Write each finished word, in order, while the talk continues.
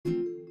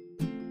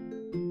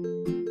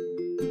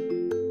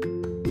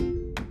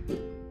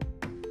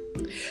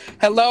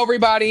Hello,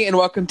 everybody, and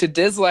welcome to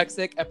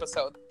Dyslexic,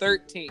 episode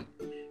 13.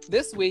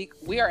 This week,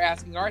 we are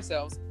asking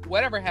ourselves,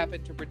 whatever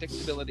happened to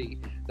predictability?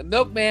 The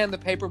Milkman, the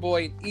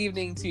Paperboy, and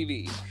evening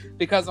TV.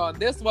 Because on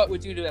this What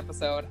Would You Do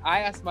episode, I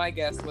asked my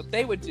guests what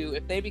they would do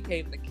if they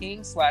became the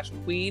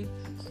king/queen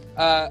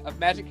of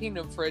Magic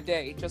Kingdom for a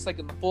day, just like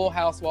in the Full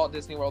House Walt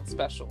Disney World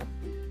special.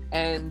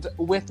 And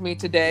with me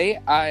today,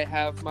 I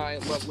have my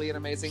lovely and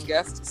amazing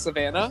guest,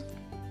 Savannah.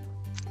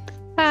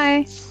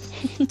 Hi.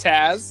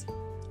 Taz.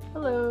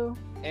 Hello.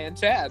 And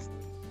Chad.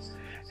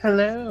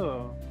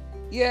 Hello.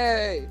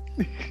 Yay!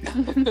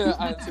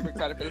 I'm super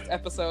excited for this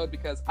episode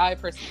because I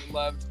personally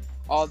loved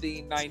all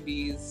the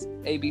 90s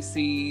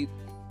ABC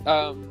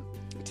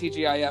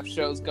TGIF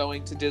shows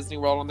going to Disney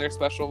World on their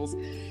specials.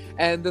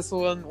 And this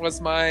one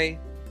was my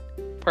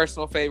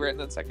personal favorite, and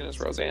then second is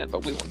Roseanne,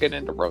 but we won't get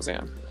into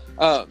Roseanne.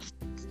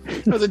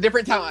 It was a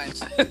different time.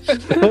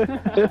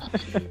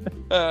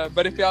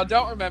 But if y'all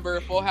don't remember,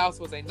 Full House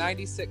was a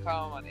 90s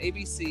sitcom on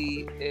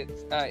ABC.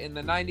 In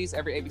the 90s,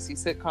 every ABC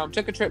sitcom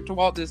took a trip to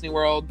Walt Disney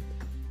World.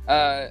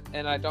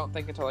 And I don't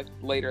think until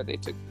later they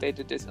did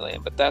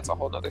Disneyland, but that's a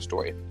whole nother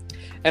story.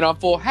 And on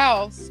Full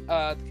House,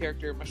 the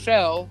character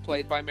Michelle,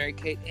 played by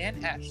Mary-Kate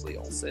and Ashley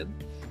Olsen,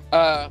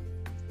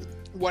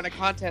 won a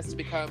contest to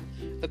become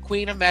the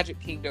Queen of Magic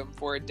Kingdom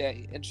for a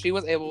day. And she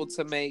was able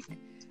to make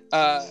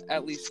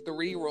at least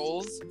 3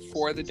 rules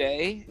for the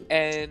day,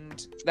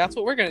 and that's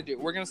what we're gonna do.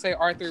 We're gonna say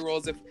our 3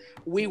 rules if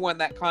we won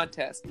that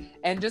contest.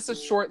 And just a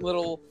short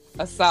little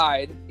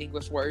aside,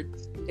 English word,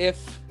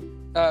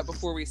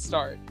 before we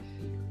start,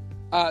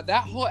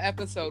 that whole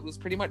episode was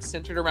pretty much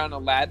centered around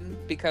Aladdin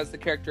because the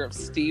character of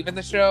Steve in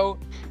the show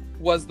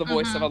was the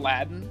voice of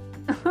Aladdin.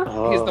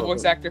 Oh. He's the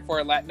voice actor for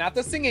Aladdin, not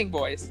the singing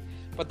voice,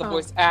 but the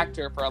voice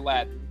actor for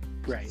Aladdin.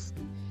 Right.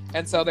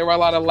 And so there were a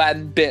lot of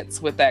Aladdin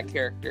bits with that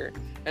character.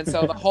 And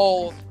so the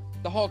whole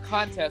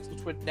contest,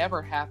 which would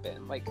never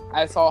happen, like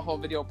I saw a whole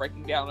video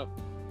breaking down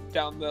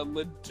the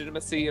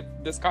legitimacy of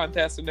this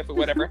contest and if it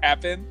would ever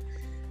happen,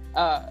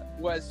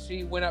 was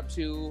she went up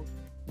to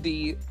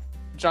the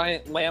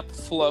giant lamp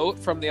float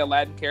from the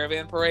Aladdin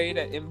Caravan Parade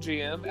at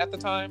MGM at the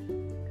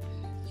time,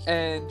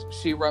 and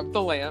she rubbed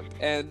the lamp,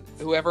 and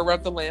whoever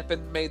rubbed the lamp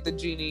and made the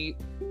genie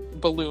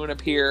balloon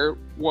appear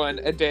won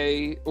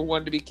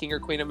to be king or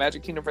queen of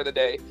Magic Kingdom for the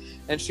day.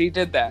 And she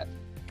did that.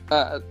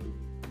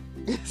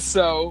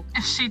 So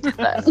She did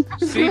that.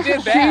 she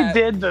did that. She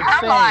did the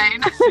thing.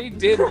 Mine. She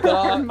did the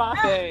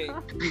thing.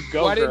 You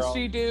go, What girl. did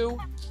she do?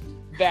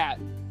 That.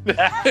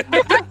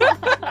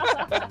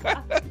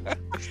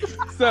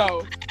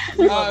 So,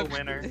 You are the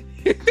winner.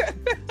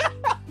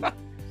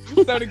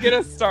 so to get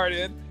us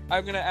started,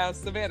 I'm gonna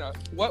ask Savannah,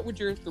 what would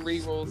your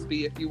 3 rules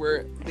be if you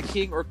were the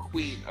king or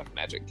queen of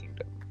Magic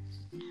Kingdom?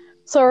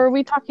 So are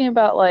we talking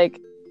about like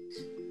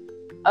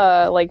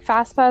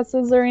fast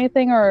passes or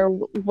anything, or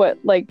what,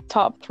 like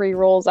top 3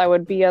 roles I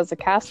would be as a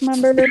cast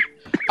member?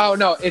 Oh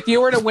no! If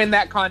you were to win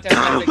that contest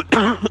as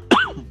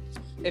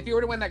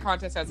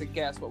a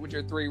guest, what would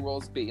your 3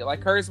 rules be?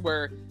 Like hers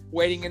were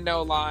waiting in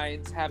no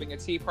lines, having a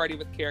tea party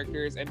with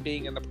characters, and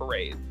being in the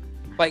parade.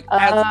 Like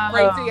as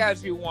crazy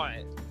as you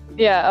want.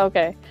 Yeah,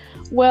 okay.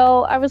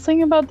 Well, I was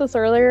thinking about this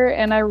earlier,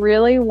 and I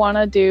really want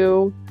to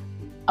do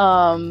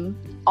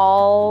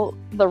all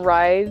the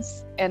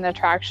rides and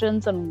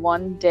attractions in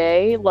one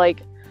day,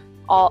 like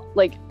all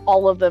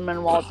of them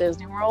in Walt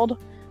Disney World.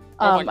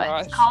 Oh my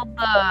gosh. It's called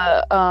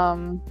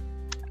the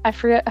I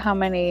forget how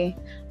many,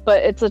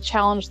 but it's a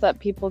challenge that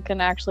people can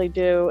actually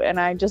do, and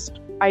I just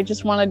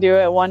want to do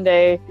it one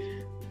day,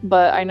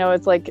 but I know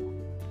it's like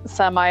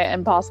semi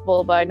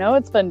impossible, but I know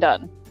it's been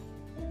done.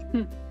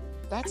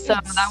 That's So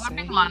insane. that would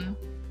be one.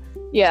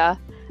 Yeah.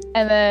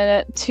 And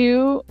then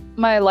 2,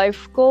 my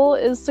life goal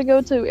is to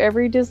go to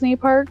every Disney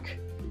park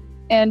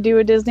and do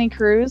a Disney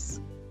cruise.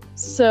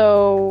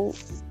 So,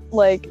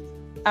 like,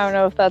 I don't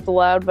know if that's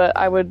allowed, but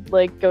I would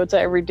like go to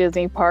every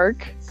Disney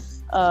park.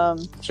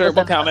 Sure,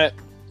 we'll count it.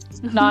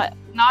 Not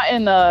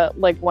in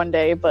like one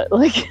day, but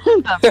like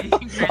that'd be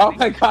crazy. Oh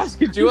my gosh,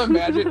 could you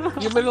imagine?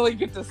 You literally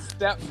get to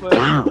step foot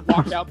and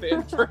walk out the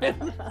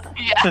entrance.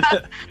 Yeah.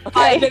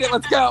 Okay, I did it,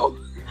 let's go.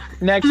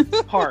 Next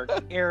park,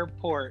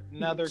 airport,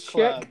 another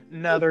club,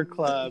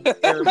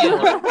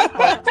 airport,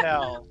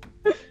 hotel.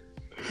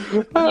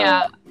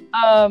 Yeah.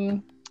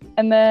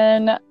 And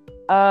then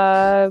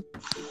I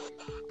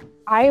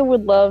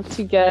would love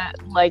to get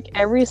like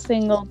every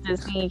single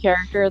Disney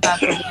character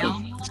that's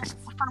available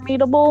for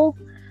Meetable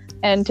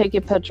and take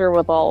a picture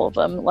with all of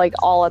them, like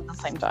all at the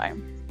same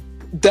time.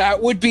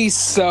 That would be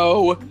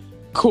so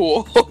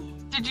cool.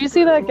 Did you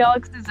see that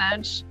Galaxy's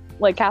Edge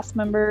like cast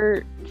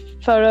member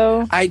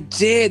photo? I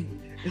did.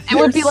 It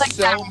would be like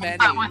so that, many.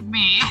 but with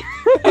me.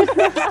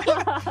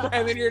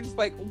 And then you're just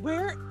like,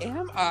 where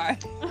am I?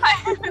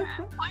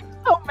 Like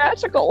so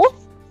magical.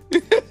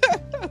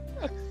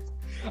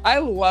 I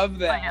love But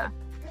that.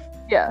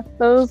 yeah,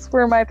 those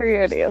were my 3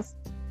 ideas.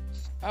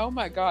 Oh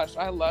my gosh,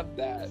 I love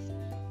that.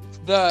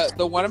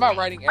 The one about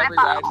riding every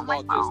ride in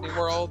Walt Disney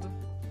World,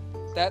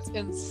 that's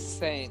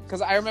insane.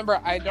 Because I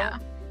remember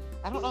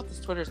I don't know if this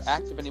Twitter's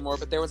active anymore,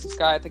 but there was this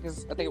guy, I think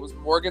it was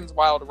Morgan's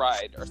Wild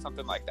Ride or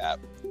something like that.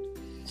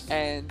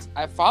 And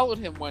I followed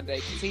him one day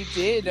because he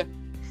did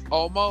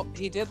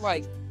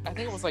like, I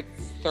think it was like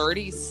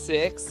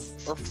 36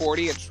 or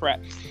 40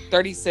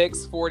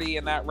 36, 40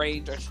 in that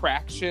range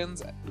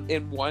attractions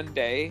in one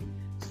day.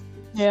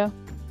 Yeah.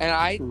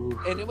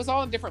 And it was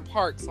all in different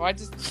parks, so I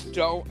just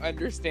don't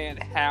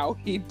understand how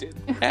he did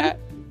that.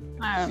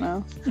 I don't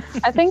know.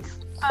 I think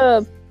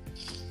you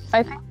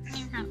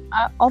can.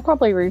 I'll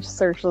probably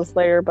research this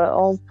later, but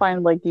I'll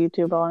find like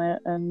YouTube on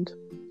it and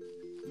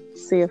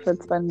see if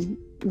it's been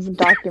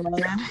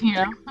documented. You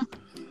know.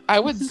 I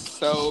would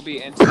so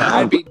be into that.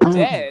 I'd be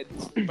dead,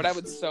 but I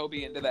would so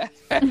be into that.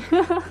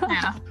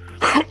 Yeah.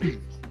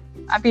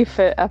 I'd be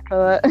fit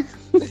after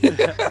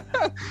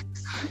that.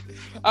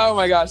 Oh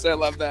my gosh, I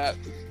love that.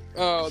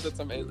 Oh, that's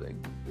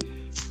amazing.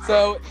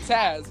 So,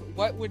 Taz,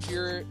 what would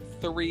your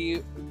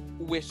 3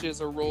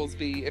 wishes or rules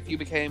be if you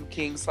became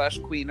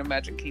king/queen of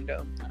Magic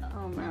Kingdom?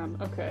 Oh man,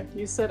 okay.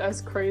 You said as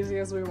crazy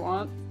as we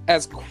want?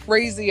 As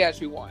crazy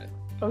as you want.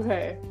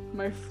 Okay,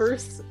 my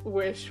first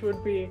wish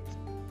would be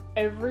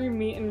every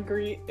meet and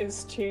greet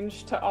is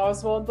changed to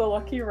Oswald the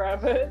Lucky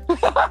Rabbit.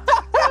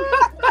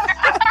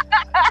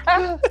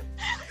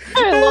 I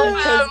love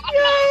that.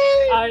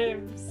 I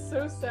am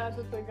so sad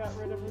that they got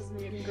rid of his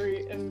meet and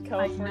greet in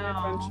California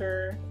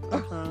Adventure.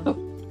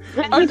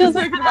 I'm just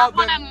thinking about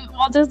them. In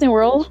Walt Disney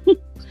World.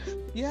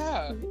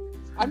 Yeah.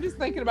 I'm just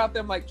thinking about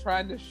them like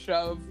trying to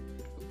shove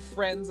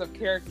friends of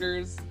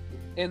characters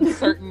in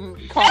certain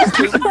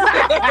costumes.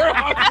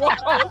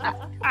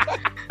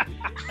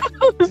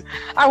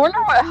 I wonder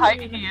what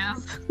height he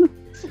is.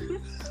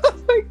 Oh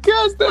my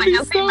gosh, that'd be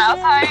Is he so mouse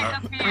bad.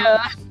 height? Is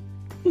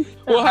he,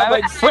 We'll have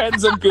like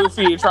friends of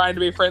Goofy trying to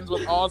be friends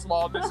with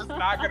Oswald. This is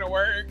not gonna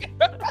work.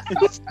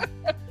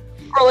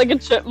 or like a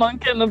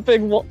chipmunk and a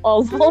big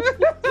Oswald?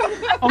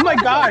 Oh my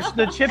gosh,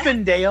 the Chip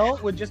and Dale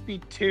would just be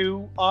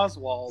 2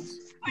 Oswalds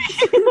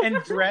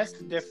and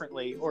dressed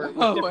differently or with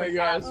Oh different my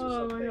gosh. hats or Oh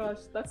my something. gosh,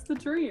 that's the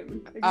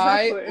dream.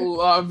 I Exactly.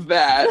 love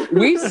that.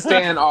 We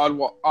stand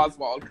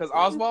Oswald because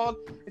Oswald,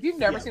 if you've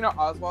never seen an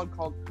Oswald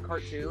called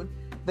cartoon,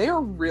 they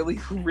are really,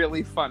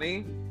 really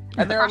funny.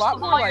 And they're a lot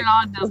more like you're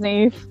not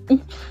Disney yeah,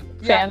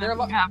 fan they're a if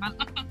lot you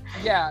haven't.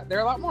 yeah,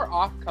 they're a lot more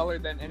off color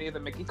than any of the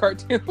Mickey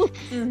cartoons.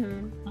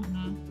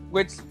 Mm-hmm.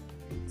 Which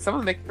some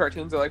of the Mickey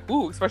cartoons are like,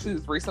 ooh, especially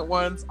these recent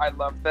ones. I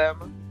love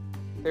them.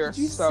 They're Did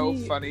you so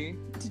see- funny.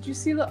 Did you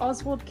see the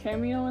Oswald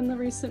cameo in the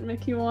recent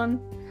Mickey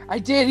one? I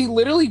did. He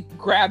literally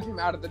grabbed him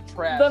out of the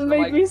trash. That I'm made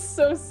like, me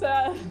so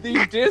sad.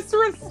 the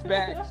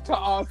disrespect to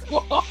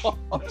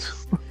Oswald.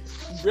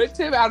 Ripped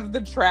him out of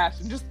the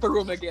trash and just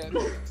threw him again.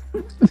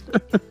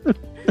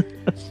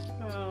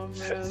 Oh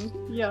man.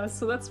 Yeah,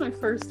 so that's my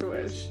first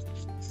wish.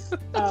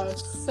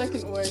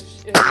 Second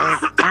wish is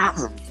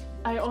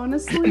I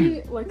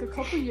honestly, like a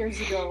couple years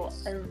ago,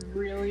 I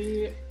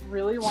really,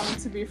 really wanted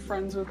to be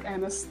friends with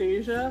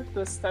Anastasia,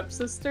 the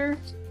stepsister.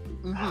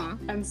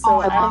 Mm-hmm. And so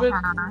I I love would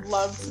her.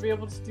 love to be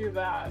able to do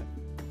that.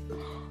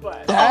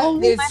 But That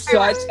is my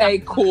such favorite a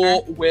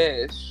cool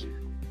wish.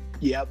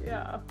 Yep.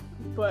 yeah.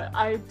 But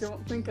I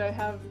don't think I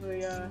have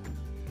the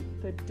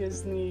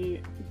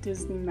Disney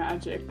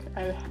magic.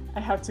 I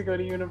have to go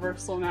to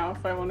Universal now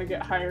if I want to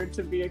get hired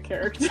to be a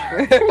character.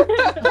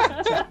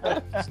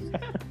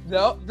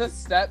 No, the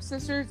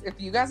stepsisters, if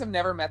you guys have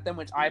never met them,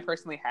 which I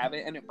personally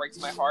haven't, and it breaks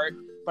my heart,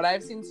 but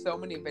I've seen so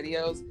many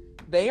videos,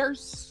 they are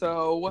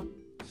so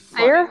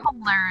funny. They're I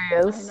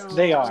hilarious. know,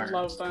 They I are.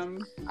 love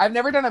them. I've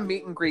never done a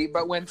meet and greet,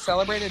 but when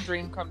Celebrated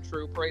Dream Come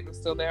True parade was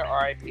still there,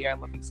 RIP, I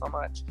love you so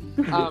much.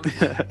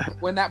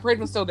 When that parade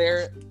was still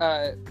there,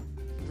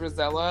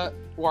 Drizella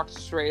walked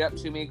straight up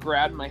to me,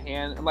 grabbed my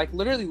hand, and like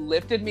literally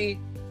lifted me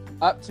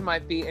up to my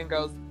feet and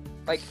goes,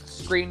 like,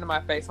 screamed in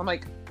my face. I'm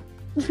like,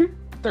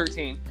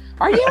 13.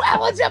 Are you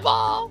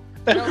eligible?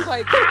 And I was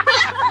like,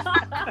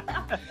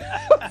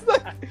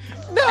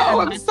 no,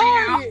 I'm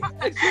sorry.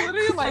 And she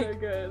literally So like,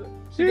 good.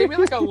 she gave me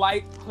like a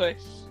light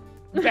push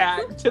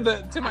back to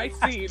my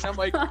seat. I'm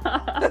like,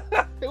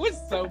 it was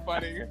so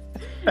funny.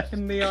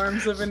 In the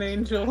arms of an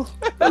angel.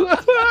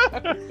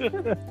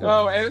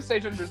 Oh,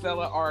 Anastasia and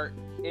Drizella are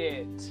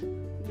it.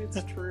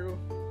 It's true.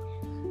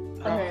 Oh,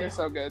 Okay. they're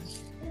so good.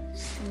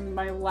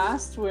 My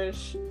last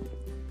wish,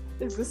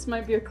 this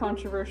might be a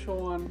controversial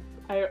one.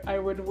 I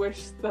would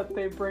wish that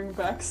they bring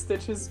back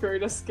Stitch's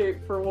Great Escape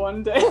for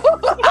one day.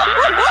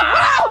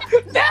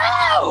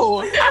 No!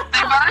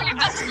 They've already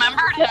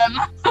dismembered him.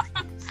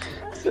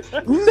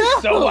 No!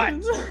 So what?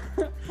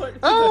 Put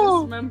Oh.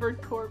 his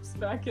dismembered corpse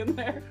back in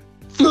there.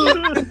 Just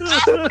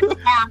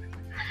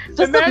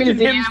a Imagine him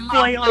museum of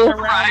flailing Little around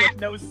Pride.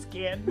 with no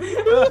skin.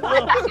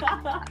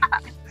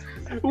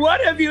 What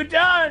have you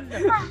done?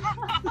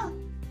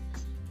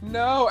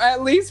 No,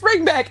 at least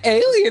bring back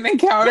Alien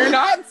Encounter,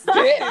 not Stitch.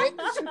 Okay,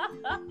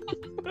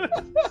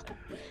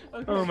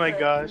 Oh my fair,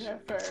 gosh. okay,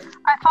 fair.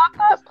 I thought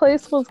that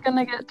place was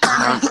gonna get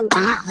turned into a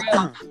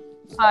museum.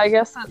 So I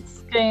guess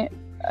that's going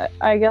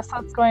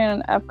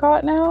in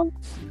Epcot now.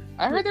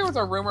 I heard there was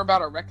a rumor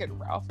about a Wreck-It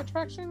Ralph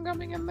attraction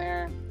coming in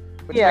there.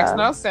 which Yeah. makes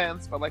no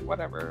sense, but like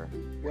whatever.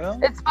 Well,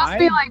 It's supposed to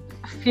be like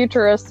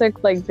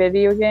futuristic, like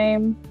video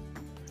game,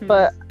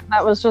 but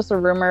that was just a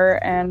rumor,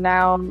 and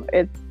now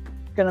it's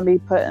gonna be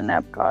put in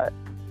Epcot.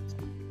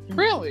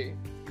 Really?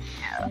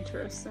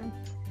 Interesting.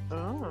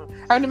 Oh.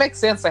 I mean, it makes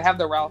sense. They have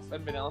the Ralph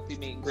and Vanellope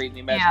meet and greet in the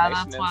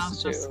Imagination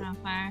Institute. gonna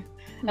say.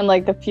 And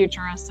like the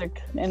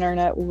futuristic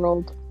internet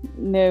world,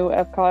 new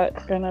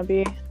Epcot gonna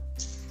be.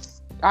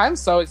 I'm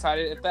so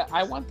excited.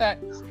 I want that.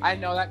 I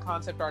know that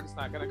concept art is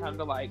not going to come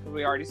to light because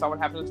we already saw what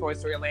happened in Toy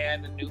Story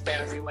Land and New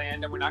Fantasy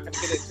Land, and we're not going to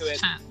get into it.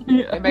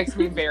 Yeah. It makes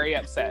me very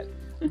upset.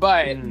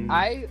 But Mm.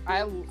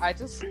 I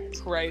just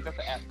pray that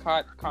the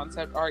Epcot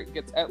concept art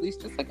gets at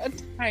least just like a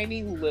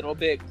tiny little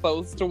bit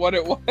close to what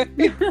it was.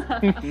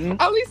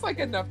 At least like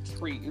enough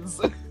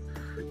trees.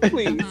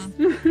 Please.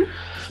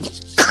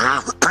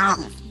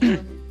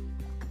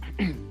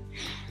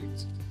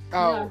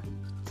 Oh.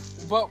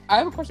 But I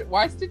have a question.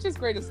 Why Stitch's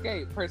Great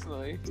Escape,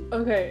 personally?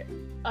 Okay,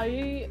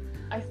 I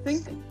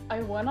think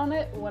I went on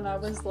it when I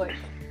was like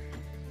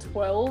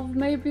 12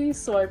 maybe,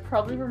 so I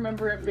probably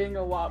remember it being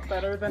a lot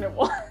better than it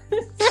was.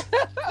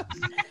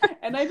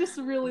 And I just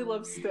really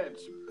love Stitch.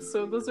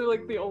 So those are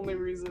like the only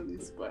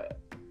reasons, but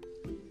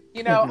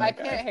You know, Okay. I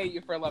can't hate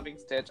you for loving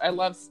Stitch. I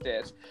love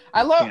Stitch.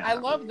 I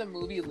love the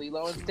movie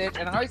Lilo and Stitch,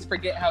 and I always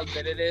forget how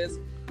good it is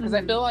because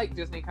I feel like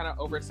Disney kind of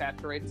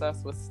oversaturates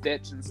us with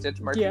Stitch and Stitch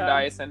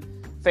merchandise, and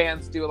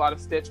fans do a lot of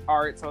Stitch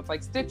art, so it's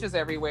like Stitch is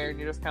everywhere, and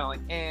you're just kind of like,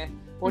 eh.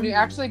 But when you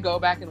actually go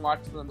back and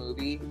watch the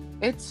movie,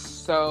 it's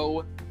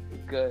so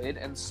good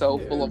and so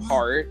full of Yes.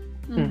 heart.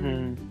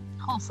 Mhm.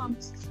 Wholesome.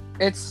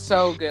 It's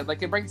so good.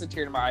 Like, it brings a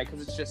tear to my eye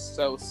because it's just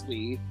so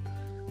sweet.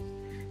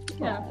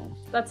 yeah, Aw.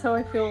 that's how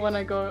I feel when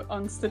I go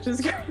on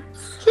Stitch's Great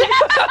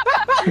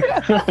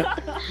Yeah,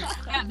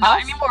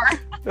 not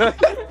anymore.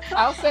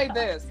 I'll say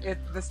this: if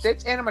the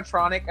Stitch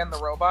animatronic and the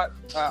robot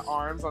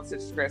arms on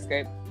Stitch's Great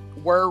Escape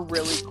were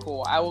really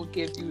cool, I will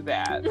give you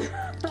that.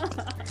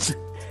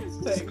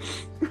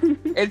 Thanks.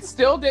 It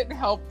still didn't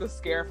help the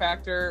scare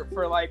factor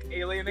for like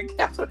Alien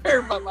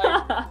Encounter, but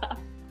like,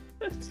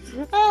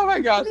 oh my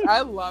gosh,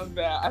 I love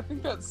that. I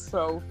think that's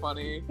so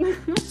funny.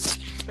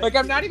 Like,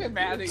 I'm not even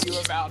mad at you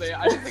about it.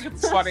 I just think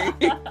it's funny.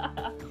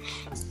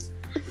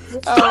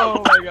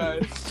 Oh my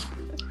gosh.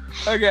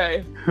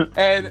 Okay,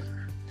 and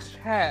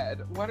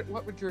Chad,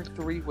 what would your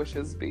 3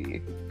 wishes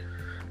be?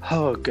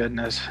 Oh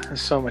goodness,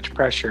 so much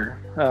pressure.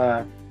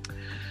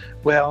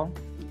 Well,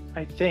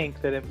 I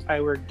think that if I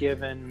were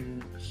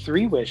given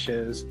 3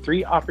 wishes,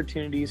 3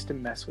 opportunities to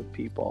mess with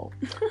people,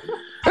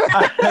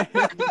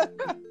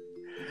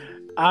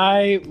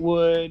 I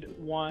would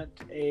want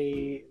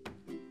a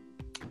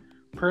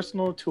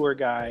personal tour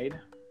guide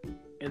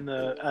in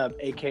the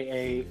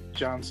AKA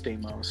John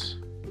Stamos.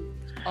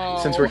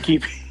 Oh, Since we're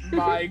keeping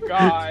my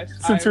gosh,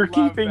 since I we're love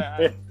keeping that.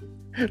 it,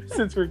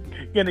 since we're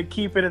gonna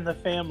keep it in the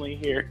family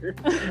here.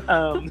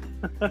 Oh,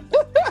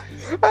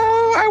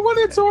 I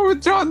want to tour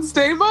with John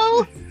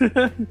Stamos.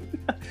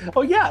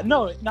 Oh yeah,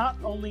 no,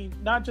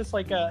 not just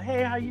like a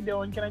hey, how you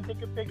doing? Can I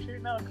take a picture?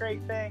 No, great,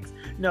 thanks.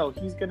 No,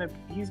 he's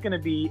gonna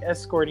be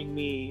escorting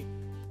me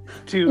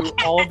to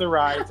all of the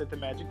rides at the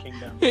Magic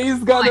Kingdom.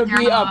 He's gonna Like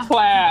be your a mama.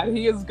 plaid.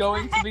 He is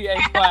going to be a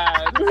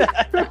plaid.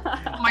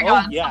 Oh my Oh,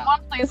 god, yeah. someone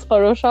please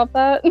Photoshop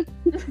that.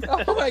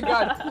 Oh my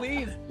god,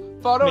 please Make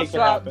it Photoshop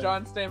happen.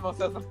 John Stamos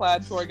as a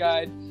plaid tour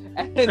guide,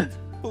 and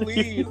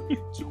please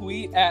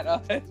tweet at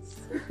us.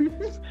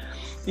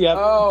 Yeah,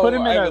 Oh, put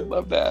him in I a would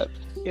love that.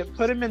 yeah,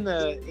 put him in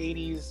the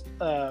 80s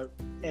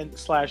and /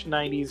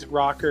 90s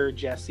rocker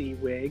Jesse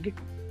wig,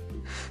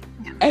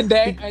 And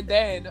then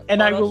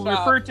and I will Photoshop-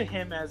 refer to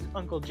him as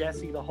Uncle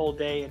Jesse the whole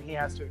day, and he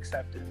has to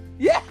accept it.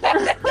 Yeah.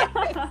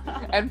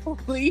 And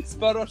please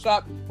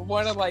Photoshop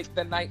one of like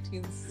the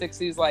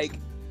 1960s like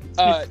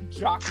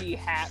jockey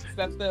hats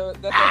that they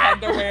had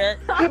to wear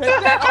with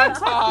that on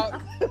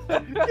top.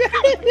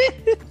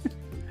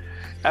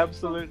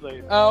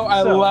 Absolutely. Oh,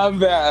 I So- love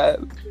that.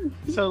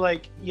 So,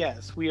 like,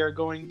 yes, we are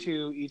going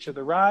to each of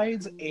the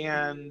rides,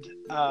 and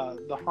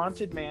the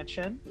Haunted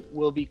Mansion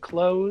will be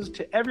closed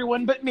to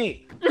everyone but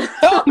me.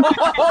 Oh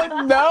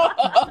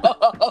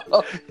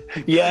no!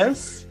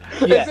 Yes.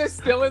 Is Yes. this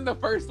still in the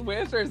first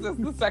wish, or is this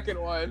the second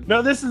one?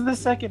 No, this is the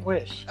second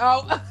wish.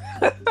 Oh,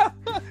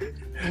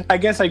 I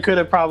guess I could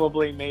have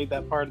probably made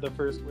that part of the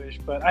first wish,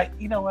 but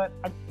you know what?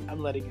 I'm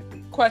letting it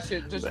be.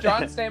 question: does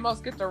John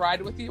Stamos get to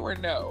ride with you, or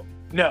no?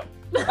 No.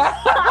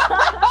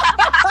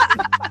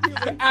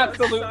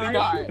 Absolutely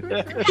not.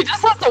 He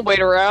just has to wait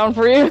around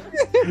for you.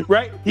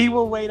 Right? He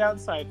will wait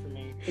outside for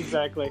me.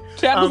 Exactly.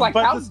 Chad was like,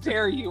 but "How the-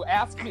 dare you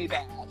ask me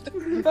that?"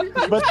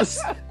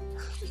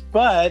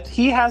 But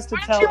he has to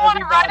Don't tell you want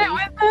to ride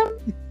everybody.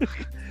 it with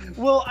him?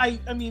 Well, I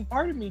mean,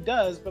 part of me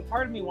does, but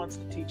part of me wants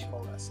to teach him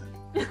a lesson.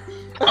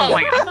 Oh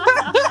my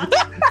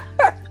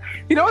god.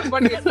 You know what's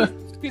funny? Is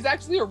he's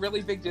actually a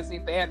really big Disney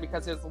fan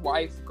because his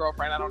wife,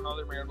 girlfriend, I don't know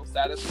their marital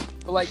status,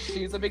 but like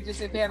she's a big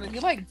Disney fan, and he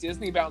like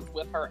Disney bounds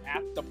with her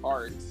at the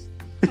parks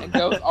and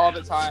goes all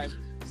the time.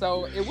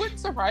 So it wouldn't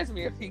surprise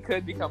me if he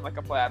could become like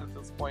a Plaid at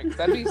this point, 'cause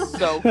that'd be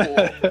so cool.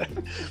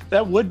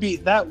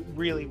 that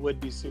really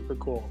would be super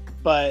cool.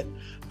 But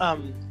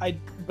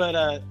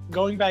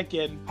going back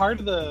in, part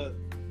of the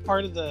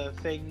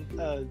thing,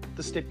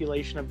 the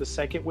stipulation of the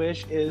second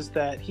wish is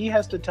that he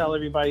has to tell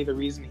everybody the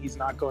reason he's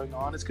not going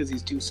on is because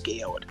he's too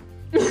scared.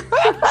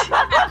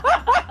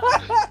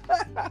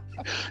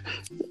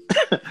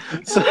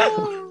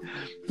 So,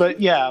 but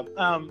yeah.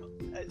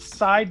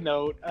 Side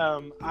note,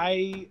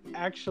 I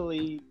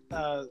actually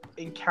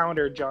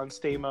encountered John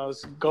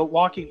Stamos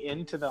walking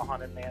into the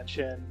Haunted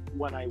Mansion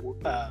when I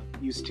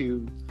used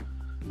to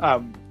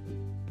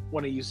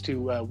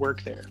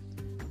work there.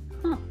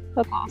 Huh.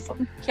 That's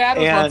awesome. Chad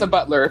was once a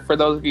butler, for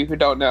those of you who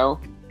don't know.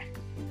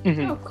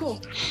 Mm-hmm. Oh,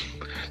 cool.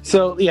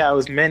 So yeah, it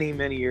was many,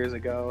 many years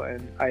ago,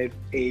 and I've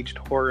aged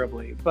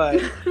horribly.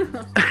 But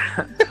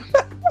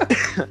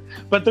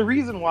but the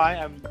reason why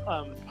I'm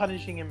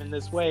punishing him in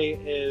this way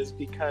is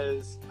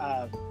because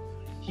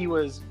he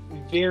was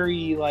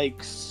very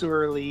like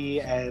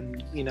surly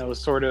and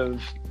sort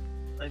of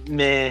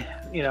meh,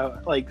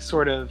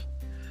 sort of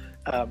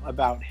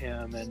about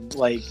him, and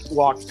like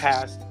walked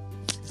past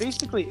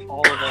basically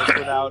all of us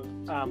without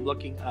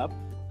looking up.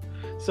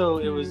 So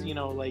it was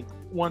like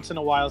once in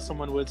a while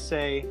someone would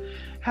say,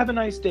 "Have a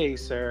nice day,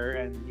 sir,"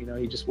 and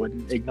he just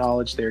wouldn't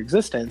acknowledge their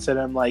existence. And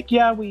I'm like,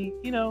 yeah,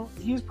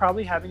 he's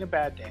probably having a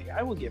bad day.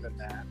 I will give him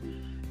that.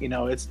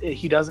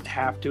 He doesn't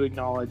have to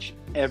acknowledge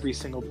every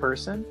single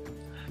person.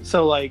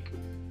 So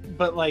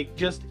but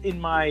just in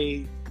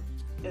my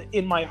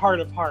heart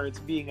of hearts,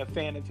 being a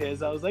fan of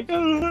his, I was like,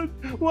 oh,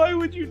 why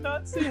would you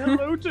not say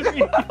hello to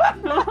me?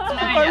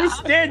 I was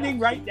standing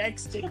right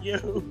next to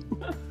you.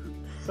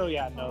 So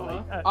yeah,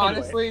 no.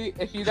 Honestly, anyway.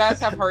 if you guys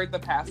have heard the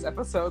past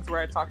episodes where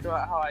I talked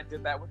about how I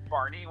did that with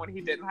Barney when he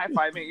didn't high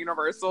five me at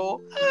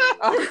Universal,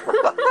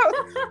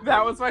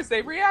 that was my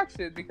same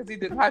reaction because he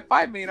didn't high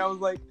five me, and I was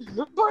like,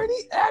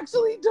 Barney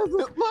actually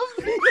doesn't love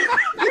me.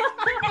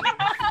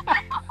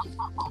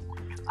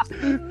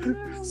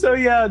 So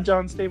yeah,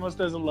 John Stamos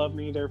doesn't love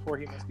me, therefore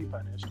he must be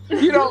punished.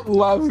 You don't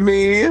love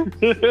me.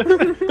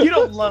 You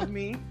don't love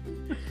me.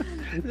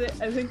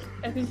 I think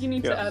you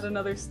need to add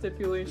another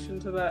stipulation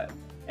to that.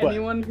 What?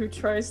 Anyone who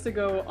tries to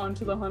go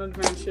onto the Haunted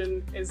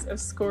Mansion is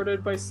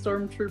escorted by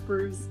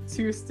stormtroopers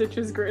to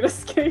Stitch's Great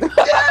Escape.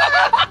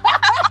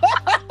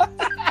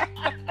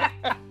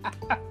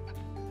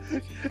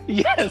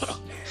 Yes.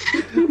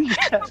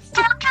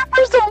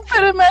 Stormtroopers don't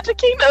fit in Magic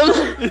Kingdom.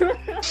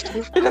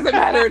 It doesn't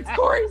matter. It's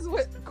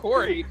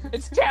Corey.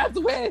 It's Chad's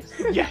wish.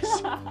 Yes.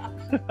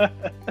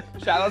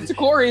 Shout out to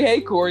Corey.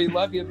 Hey, Corey.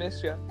 Love you.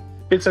 Miss you.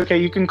 It's okay.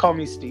 You can call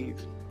me Steve.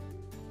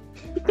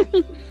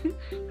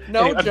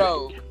 No Hey,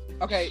 joke.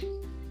 Okay,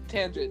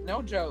 tangent.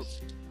 No joke.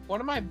 One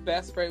of my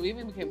best friends, we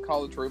even became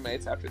college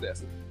roommates after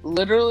this,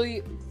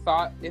 literally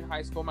thought in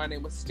high school my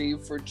name was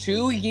Steve for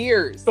 2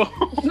 years.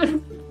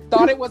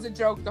 Thought it was a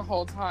joke the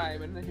whole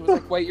time. And then he was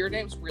like, wait, your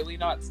name's really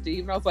not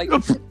Steve? And I was like,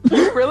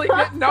 you really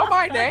didn't know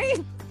my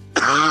name?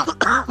 Huh.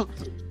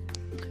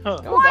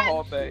 That was the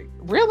whole thing.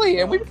 Really?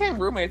 And we became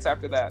roommates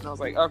after that. And I was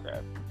like, okay.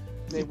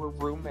 They were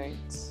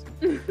roommates.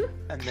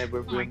 And they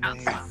were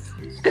roommates.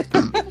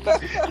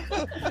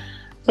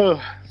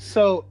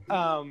 So,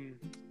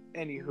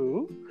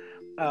 anywho,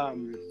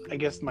 I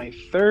guess my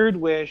third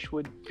wish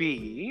would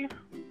be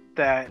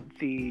that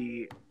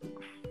the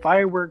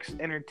fireworks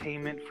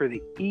entertainment for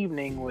the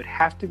evening would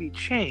have to be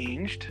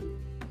changed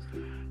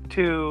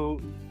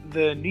to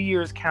the New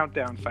Year's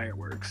countdown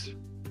fireworks.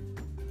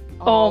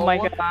 Oh my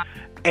god.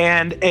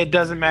 And it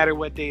doesn't matter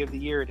what day of the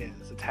year it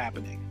is, it's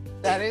happening.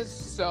 That is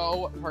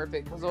so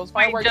perfect because those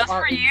Wait, fireworks just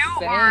are for you,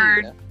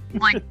 insane.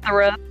 Like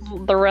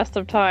the rest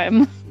of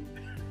time.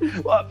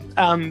 Well,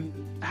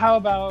 how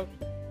about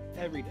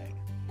every day?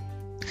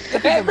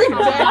 Every day.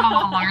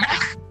 Oh, Lord.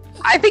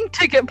 I think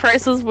ticket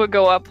prices would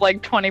go up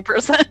like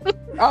 20%.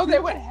 Oh, they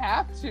would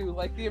have to.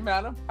 Like the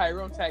amount of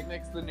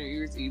pyrotechnics the New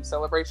Year's Eve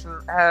celebration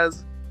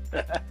has.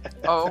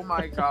 Oh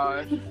my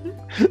gosh.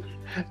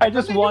 I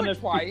just Don't they want do to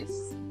it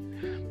twice.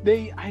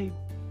 I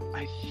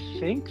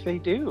think they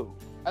do.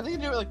 I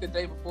think they do it like the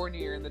day before New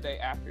Year and the day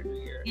after New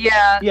Year.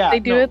 Yeah, they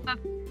do no. it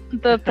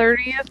the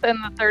 30th and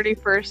the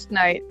 31st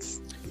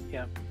nights.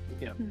 Yeah.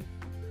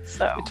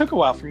 So It took a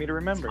while for me to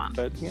remember,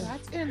 but yeah.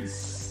 That's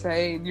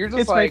insane. You're just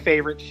It's like my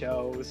favorite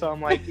show, so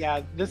I'm like,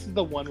 yeah, this is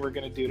the one we're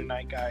gonna do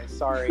tonight, guys.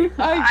 Sorry.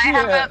 I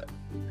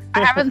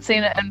haven't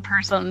seen it in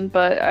person,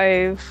 but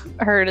I've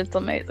heard it's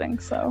amazing.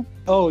 So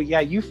Oh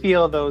yeah, you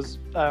feel those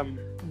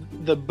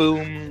the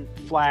boom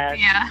flash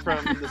Yeah.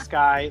 from the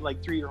sky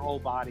like through your whole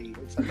body.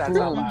 That's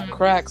how boom, loud.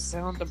 crack,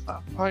 sound of my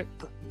pipe.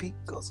 The beat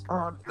goes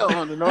on and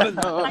on and on and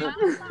on.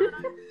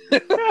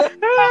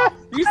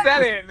 You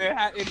said it,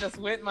 and it just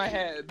went in my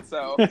head.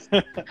 So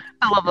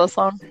I love this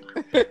song.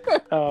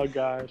 Oh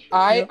gosh.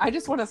 I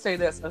just want to say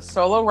this: a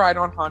solo ride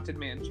on Haunted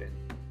Mansion.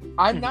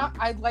 I'm not.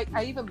 I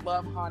even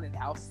love haunted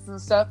houses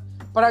and stuff,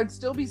 but I'd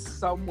still be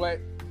somewhat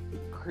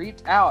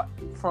creeped out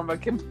from a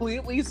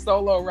completely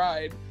solo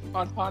ride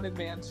on Haunted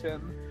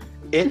Mansion.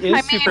 It is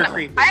I super mean,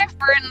 creepy. I've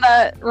ridden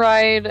that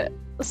ride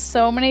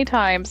so many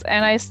times,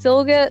 and I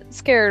still get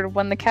scared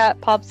when the cat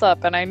pops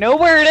up, and I know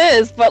where it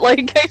is, but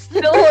like I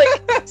still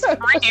like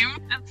scream.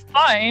 It's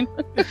fine.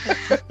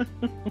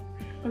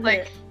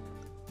 Like,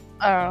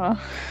 I don't know.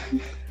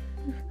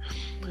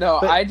 No,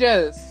 But- I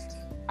don't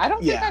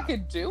think Yeah. I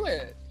could do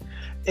it.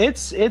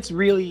 It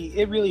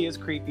really is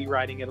creepy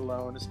riding it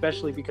alone,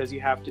 especially because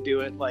you have to do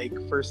it like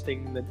first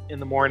thing in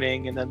the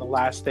morning and then the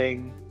last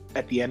thing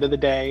at the end of the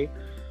day,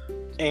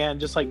 and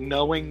just like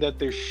knowing that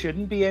there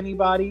shouldn't be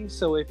anybody.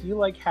 So if you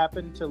like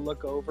happen to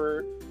look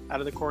over out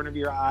of the corner of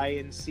your eye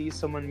and see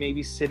someone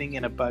maybe sitting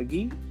in a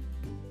buggy,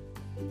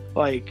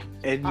 like,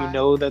 and you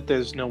know that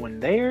there's no one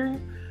there,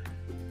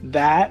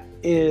 that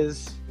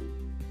is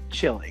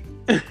chilling.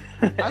 I'm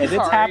And it's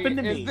sorry, happened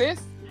to is me.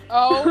 This?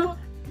 Oh,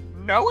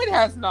 no, it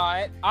has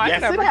not. I'm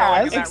Yes, never it going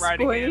has. in that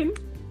ride again.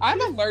 Explain. I'm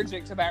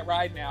allergic to that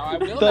ride now. I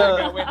will The-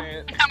 not go in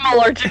it. I'm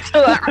allergic to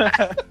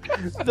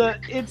that.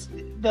 It's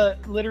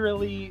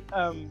literally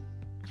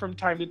from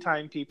time to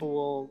time people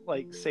will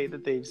like say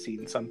that they've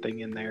seen something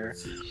in there,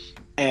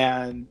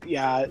 and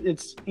yeah,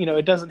 it's, you know,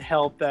 it doesn't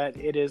help that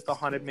it is the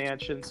Haunted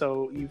Mansion,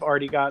 so you've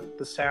already got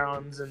the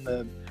sounds and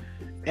the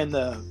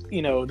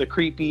you know, the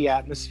creepy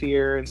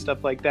atmosphere and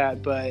stuff like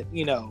that, but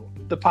you know,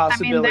 the I mean,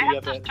 possibility they have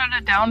of to it. shut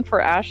it down for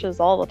Ashes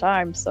all the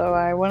time, so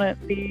I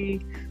wouldn't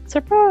be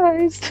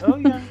surprised. Oh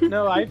yeah,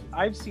 no,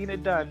 I've seen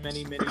it done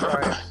many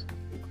times.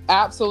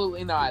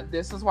 Absolutely not.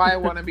 This is why I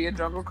want to be a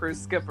Jungle Cruise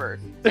skipper.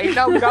 Ain't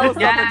no ghost on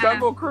the Yeah.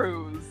 Jungle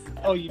Cruise.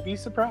 Oh, you'd be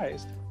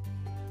surprised.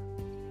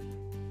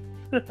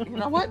 You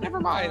know what? Never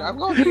mind. I'm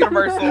going to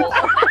Universal.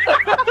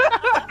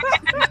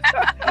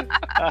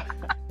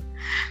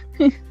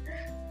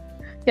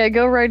 Yeah,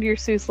 go ride your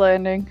Seuss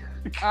Landing.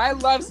 I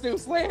love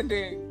Snoop's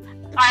Landing.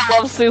 I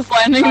love Seuss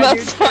Landing. I do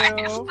That's fine.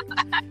 too.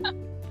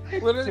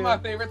 Literally, too. my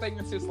favorite thing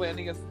in Snoop's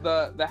Landing is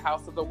the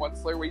House of the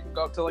Onceler, where you can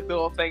go up to like the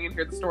little thing and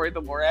hear the story of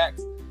the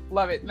Lorax.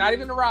 Love it. Not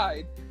even a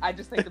ride. I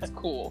just think it's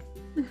cool.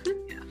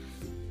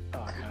 Oh,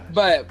 gosh.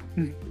 But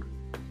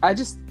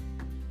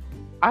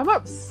I'm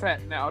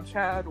upset now,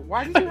 Chad.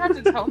 Why did you have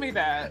to tell me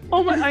that?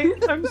 Oh my!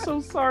 I'm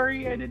so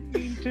sorry. I didn't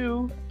mean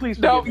to. Please.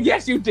 No, forgive me.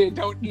 yes, you did.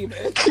 Don't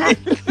even.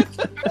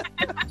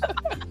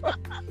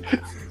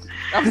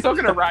 I'm still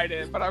gonna ride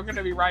it, but I'm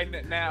gonna be riding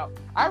it now.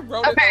 I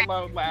rode Okay. it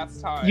alone last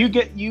time. You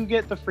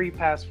get the free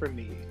pass from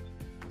me,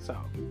 so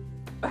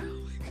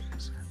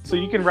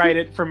you can ride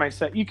it for my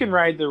set. You can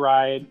ride the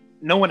ride.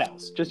 No one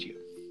else, just you.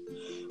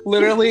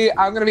 Literally,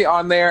 I'm gonna be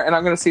on there and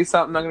I'm gonna see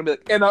something. I'm gonna be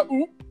like, and I'm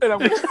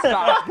gonna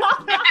stop.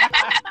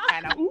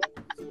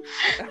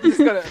 I'm just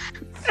gonna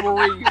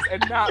freeze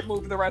and not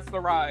move the rest of the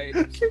ride.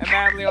 And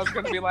Natalie was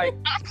gonna be like,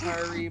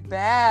 hurry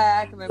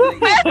back. And then be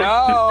like,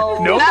 no.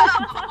 Nope.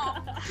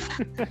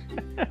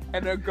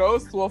 And a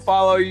ghost will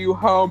follow you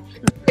home.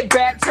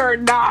 Bet you're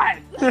not.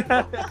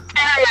 Period.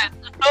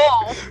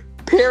 No.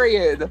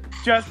 Period.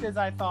 Just as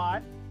I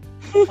thought.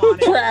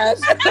 Trash.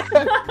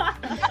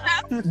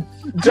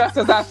 Just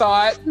as I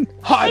thought.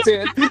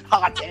 Haunted.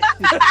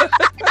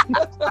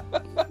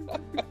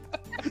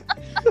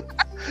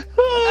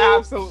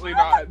 Absolutely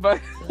not.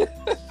 But I'm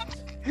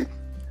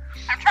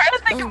trying to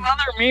think of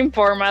other meme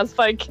formats,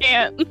 but I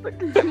can't.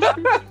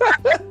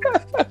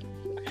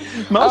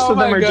 Most Oh of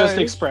them my are just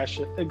gosh.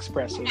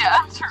 expressive.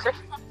 Yeah, true.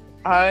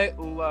 I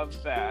love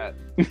that.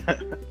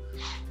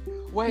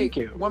 Wait, Thank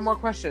you. one more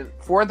question.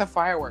 For the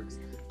fireworks,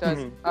 does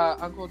Mhm.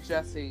 Uncle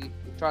Jesse,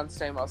 John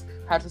Stamos,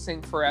 have to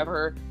sing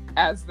forever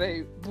as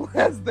they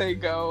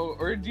go,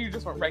 or do you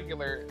just want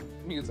regular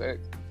music?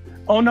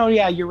 Oh no,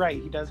 yeah, you're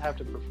right. He does have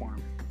to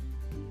perform.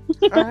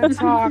 I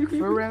talk In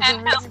forever.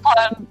 his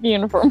plaid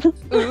uniform.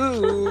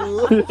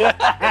 Ooh.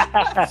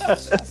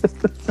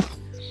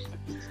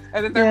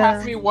 And then there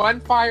has to be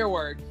one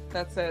firework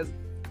that says,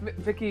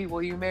 "Vicky,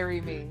 will you marry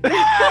me?"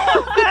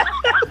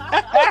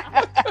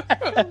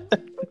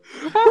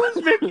 Who's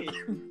Vicky?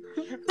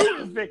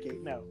 Who's Vicky?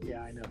 No,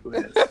 yeah, I know who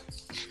it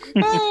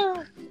is.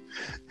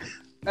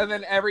 And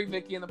then every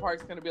Vicky in the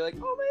park's gonna be like,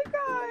 "Oh my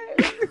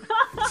god,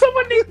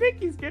 Someone named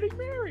Vicky's getting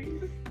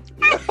married.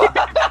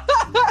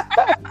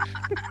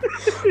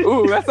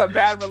 Ooh, that's a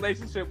bad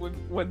relationship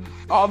when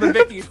all the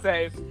Vickies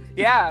say,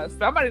 "Yeah,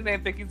 somebody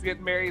named Vicky's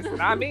getting married, it's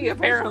not me,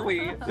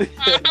 apparently."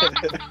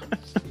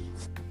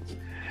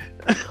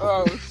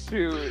 Oh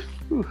shoot!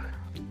 Oh,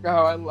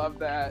 I love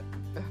that.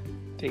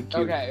 Thank you.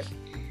 Okay,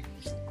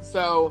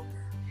 so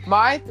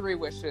my 3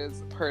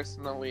 wishes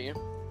personally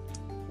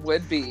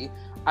would be,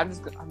 I'm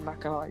not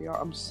gonna lie,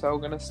 y'all, I'm so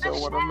gonna steal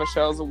one of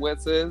Michelle's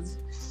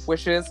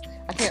wishes.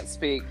 I can't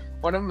speak.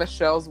 One of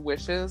Michelle's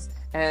wishes,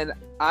 and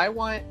I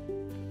want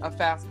a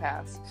fast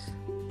pass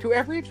to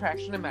every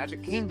attraction in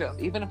Magic Kingdom.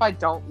 Even if I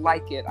don't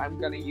like it, I'm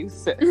gonna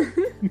use it.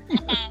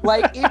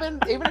 Like even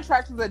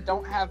attractions that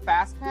don't have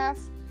fast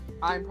pass,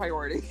 I'm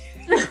priority.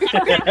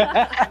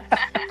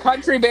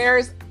 Country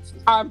Bears,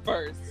 I'm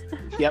first.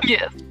 Yep.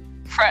 Yes.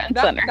 Front and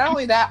Not, center. not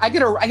only that, I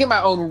get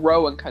my own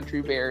row in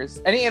Country Bears.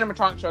 Any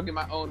animatronic show, I get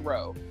my own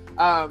row.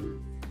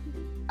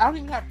 I don't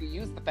even have to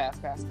use the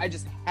fast pass. I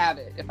just have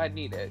it if I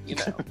need it, you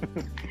know.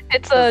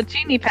 It's a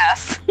genie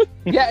pass.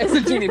 Yeah, it's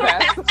a genie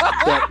pass.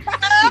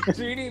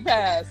 Genie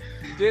pass.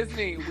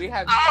 Disney, we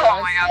have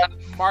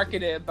just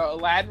marketed the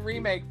Aladdin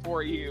remake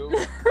for you.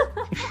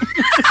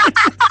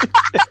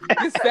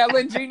 You're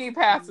selling genie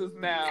passes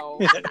now.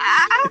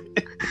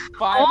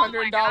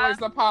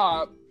 $500 a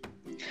pop.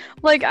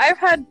 Like, I've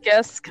had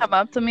guests come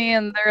up to me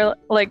and they're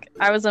like,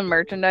 I was in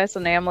merchandise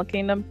in Animal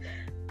Kingdom.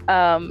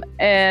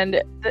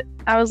 And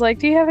I was like,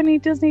 do you have any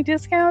Disney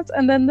discounts?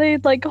 And then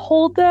they'd like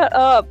hold that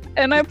up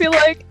and I'd be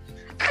like,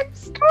 I'm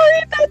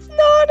sorry, that's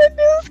not a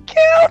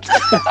discount.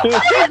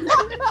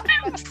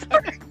 I'm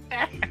sorry.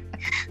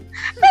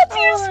 That's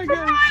used for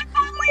mine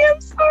only,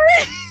 I'm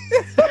sorry.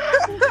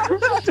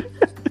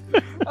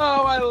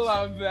 Oh, I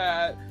love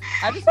that.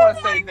 I just want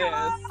to say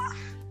this.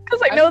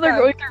 Because I know they're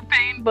going through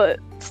pain, but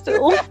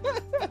still.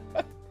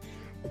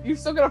 You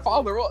still gotta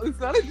follow the rule.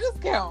 It's not a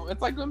discount.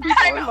 It's like when people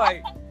are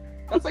like,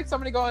 that's like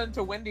somebody going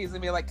to Wendy's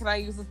and be like, can I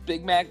use this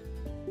Big Mac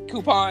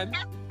coupon?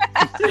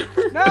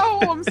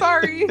 No, I'm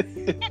sorry.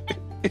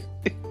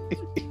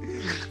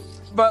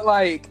 But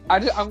like,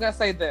 I'm gonna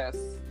say this.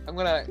 I'm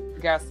gonna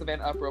gas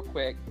Savannah up real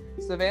quick.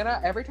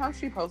 Savannah, every time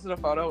she posted a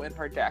photo in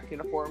her Jack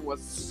uniform,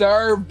 was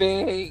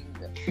serving.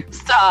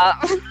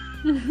 Stop.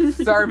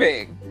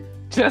 Serving.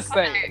 Just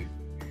saying.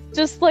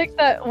 Just like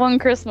that one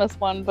Christmas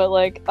one, but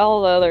like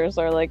all the others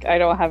are like, I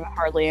don't have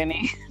hardly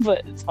any,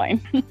 but it's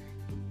fine.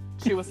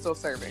 She was still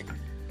serving.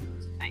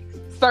 Thanks.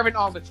 Serving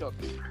all the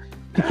children.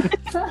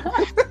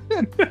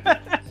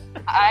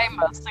 I'm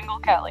a single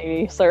cat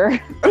lady, sir.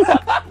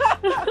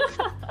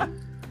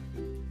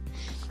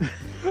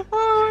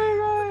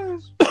 Oh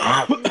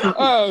my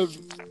gosh.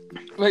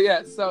 But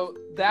yeah, so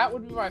that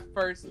would be my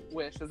first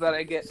wish, is that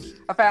I get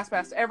a fast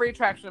pass to every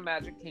attraction in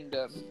Magic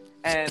Kingdom.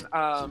 And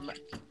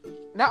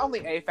not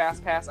only a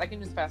fast pass, I can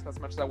use fast pass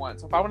as much as I want.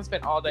 So if I want to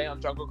spend all day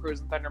on Jungle Cruise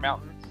and Thunder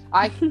Mountain,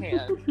 I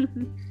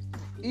can.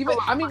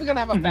 I'm even gonna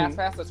have a fast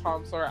pass to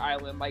Tom Sawyer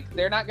Island. Like,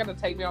 they're not gonna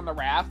take me on the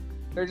raft.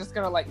 They're just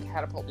gonna like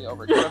catapult me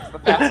over because that's the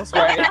fastest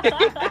way.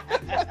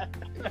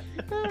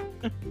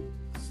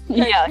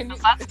 Yeah,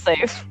 because that's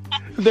safe.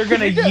 They're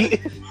gonna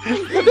yeet.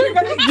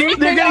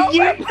 They're gonna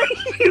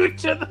yeet you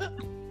to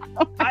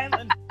the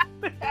island.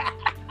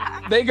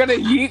 They're gonna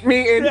yeet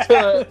me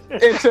into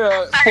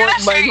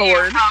Fort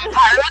Langhorn. From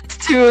Pirates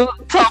to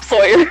Tom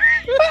Sawyer.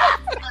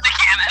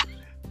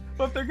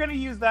 But they're gonna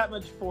use that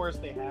much force,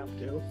 they have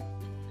to.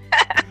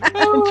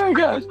 Oh my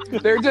gosh.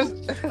 They're just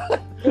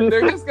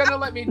gonna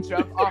let me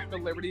jump off the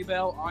Liberty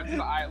Bell onto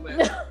the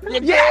island.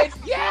 Yes!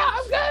 Yeah,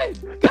 I'm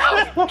good! Go!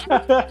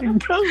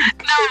 Go. No,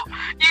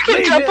 you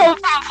can jump off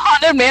of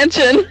Haunted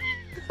Mansion.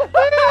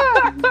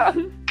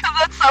 Because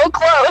that's so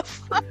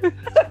close.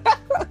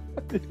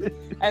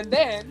 And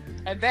then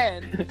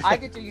I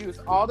get to use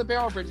all the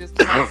barrel bridges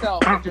to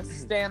myself and just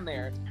stand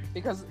there.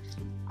 Because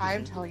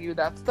I'm telling you,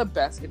 that's the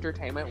best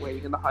entertainment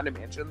waiting in the Haunted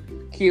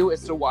Mansion queue,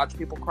 is to watch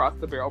people cross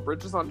the barrel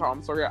bridges on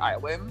Tom Sawyer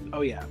Island.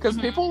 Oh yeah. Because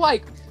people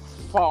like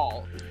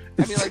fall.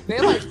 I mean, like, they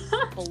like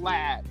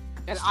splat.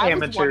 And I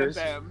was one of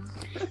them.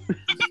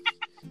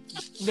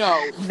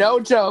 No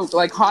joke.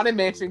 Like, Haunted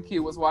Mansion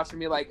queue was watching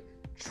me like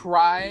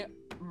try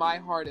my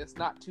hardest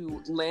not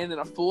to land in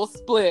a full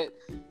split,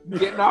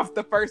 getting off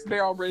the first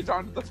barrel bridge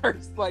onto the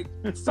first like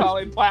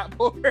solid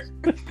platform.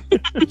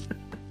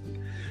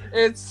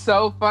 It's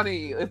so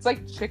funny. It's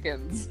like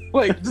chickens.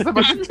 Like, just a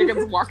bunch of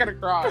chickens walking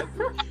across.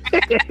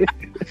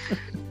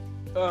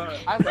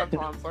 I love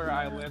Tom Sawyer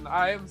Island.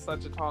 I am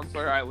such a Tom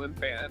Sawyer Island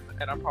fan,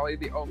 and I'm probably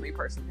the only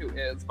person who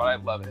is, but I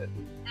love it.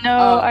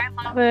 No, I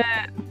love it.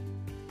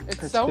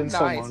 It's It's so been so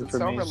nice. long It's for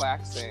so me.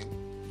 relaxing.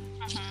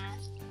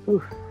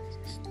 Ooh.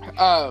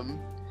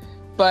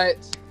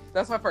 But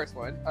that's my first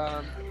one.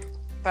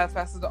 Fast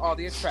passes to all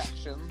the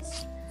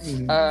attractions.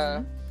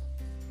 Mhm.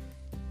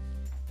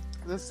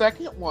 The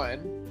second one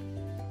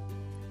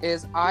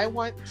is I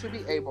want to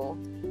be able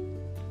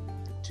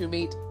to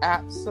meet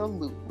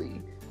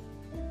absolutely.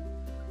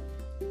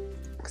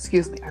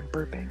 Excuse me, I'm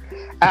burping.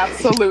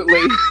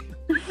 Absolutely.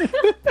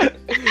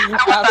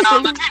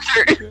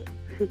 Absolutely.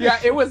 Yeah,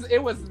 it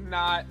was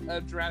not a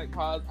dramatic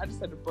pause. I just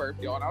had to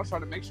burp, y'all, and I was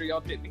trying to make sure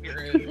y'all didn't hear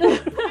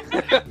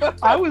it.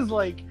 I was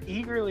like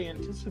eagerly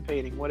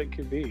anticipating what it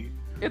could be.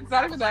 It's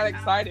not even that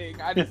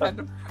exciting. I just had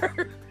to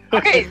burp.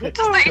 Okay,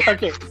 just like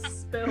Okay.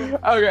 Spill.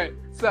 Okay,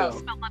 so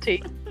spill the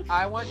tea.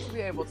 I want to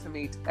be able to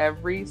meet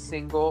every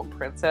single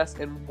princess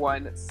in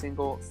one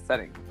single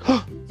setting.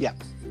 Yes.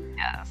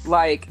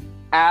 Like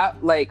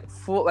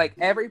full, like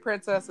every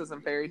princess is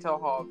in Fairy Tale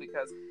Hall,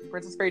 because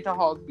Princess Fairy Tale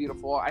Hall is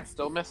beautiful. I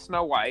still miss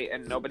Snow White,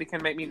 and nobody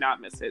can make me not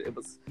miss it. It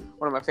was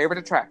one of my favorite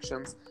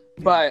attractions.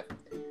 But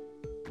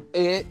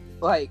it,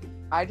 like,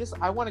 I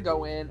want to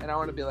go in and I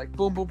want to be like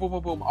boom, boom, boom,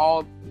 boom, boom.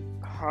 All,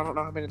 I don't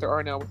know how many there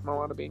are now with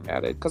Moana being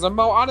added, because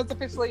Moana's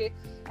officially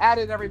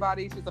added.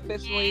 Everybody, she's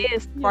officially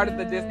part of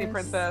the Disney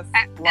Princess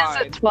Is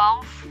line. it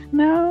 12?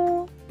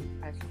 No.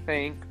 I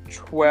think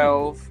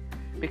 12,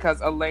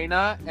 because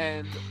Elena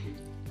and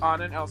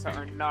Anna and Elsa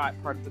are not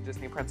part of the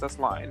Disney Princess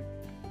line.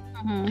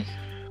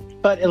 Mm-hmm.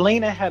 But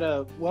Elena had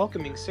a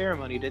welcoming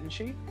ceremony, didn't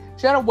she?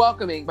 She had a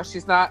welcoming, but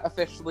she's not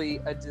officially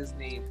a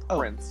Disney Oh.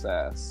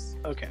 princess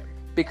Okay.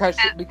 because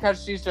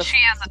she's just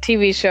She has a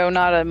TV show,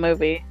 not a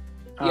movie.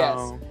 Yes.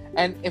 Oh.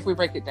 And if we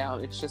break it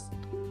down, it's just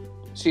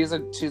she's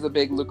a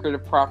big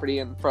lucrative property,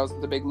 and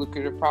Frozen's a big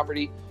lucrative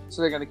property,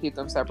 so they're gonna keep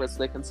them separate so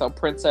they can sell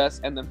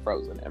Princess and then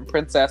Frozen and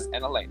Princess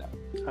and Elena.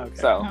 Okay.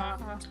 So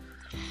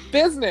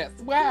business,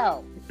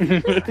 wow.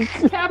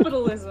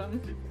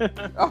 Capitalism.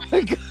 Oh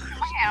my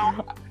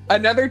god.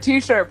 Another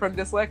T-shirt from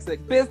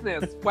Dyslexic.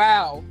 Business,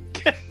 wow.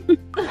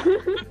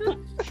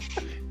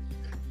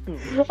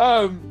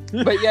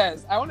 But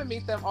yes, I want to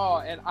meet them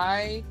all, and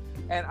I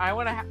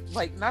want to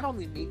not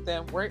only meet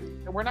them. We're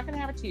not gonna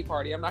have a tea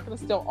party. I'm not gonna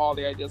steal all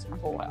the ideas from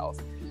Full House,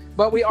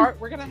 but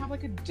we're gonna have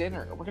like a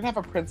dinner. We're gonna have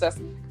a princess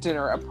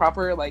dinner, a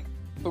proper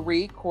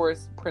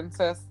 3-course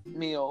princess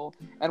meal,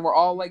 and we're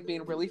all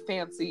being really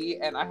fancy.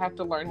 And I have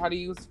to learn how to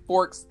use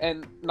forks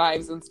and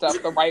knives and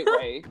stuff the right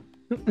way,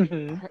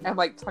 and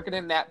tucking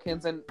in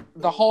napkins and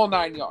the whole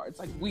 9 yards.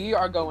 We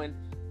are going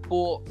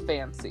full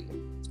fancy.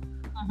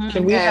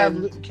 Can we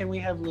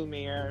have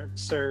Lumiere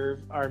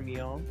serve our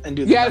meal and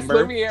do the Yes, number?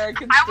 Lumiere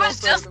can I still was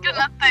serve just the meal.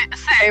 gonna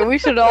say we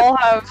should all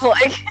have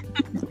pies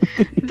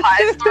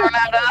thrown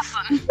at us.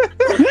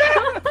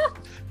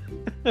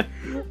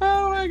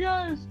 Oh my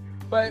gosh.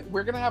 But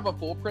we're gonna have a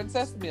full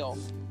princess meal,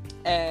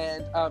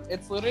 and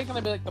it's literally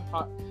gonna be like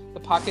the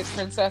Pocket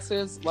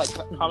Princesses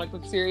comic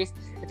book series.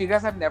 If you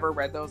guys have never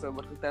read those or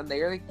looked at them,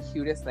 they are the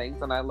cutest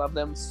things, and I love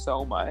them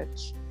so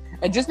much.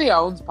 And Disney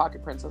owns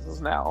Pocket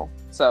Princesses now,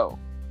 so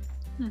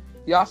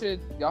y'all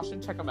should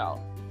check them out.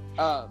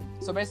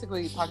 So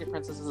basically, Pocket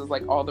Princesses is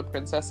all the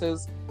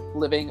princesses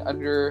living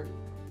in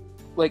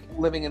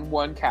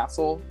one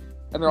castle,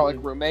 and they're all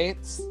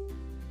roommates.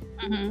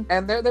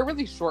 And they're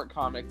really short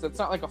comics. It's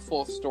not a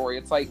full story.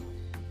 It's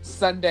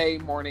Sunday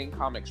morning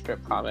comic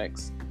strip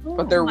comics,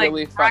 but they're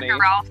really funny.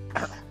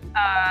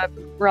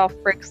 Ralph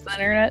Breaks the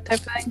Internet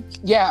type thing.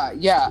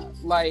 Yeah,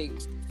 like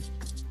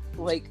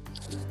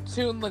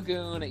Toon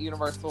Lagoon at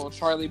Universal,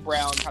 Charlie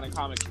Brown kind of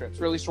comic strips,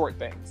 really short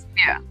things.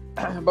 Yeah.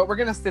 But we're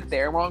gonna sit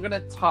there and we're all gonna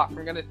talk.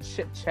 We're gonna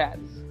chit chat,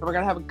 and we're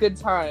gonna have a good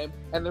time.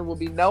 And there will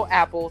be no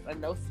apples and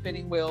no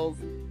spinning wheels,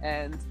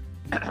 and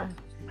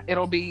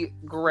it'll be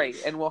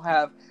great. And we'll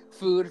have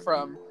food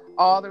from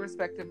all the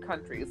respective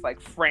countries, like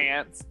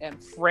France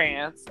and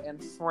France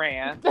and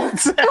France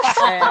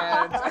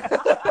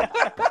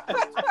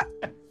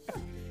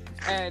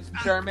and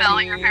Germany.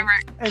 Spelling your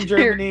favorite. And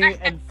Germany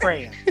and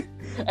France.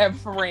 And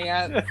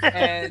France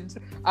and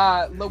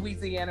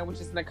Louisiana, which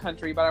isn't a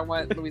country, but I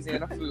want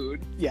Louisiana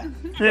food. Yeah.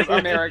 It's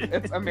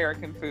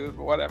American food,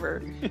 but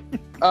whatever.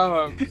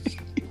 And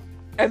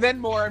then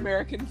more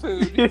American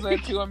food because we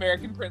have 2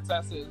 American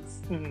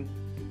princesses,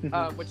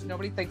 which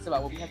nobody thinks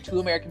about. But we have 2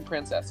 American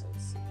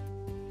princesses.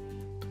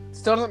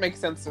 Still doesn't make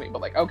sense to me,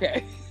 but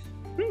okay.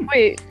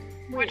 Wait,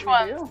 which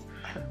one?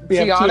 We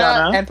have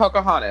Tiana and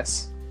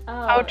Pocahontas.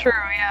 Oh, true,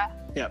 yeah.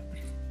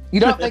 You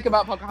don't think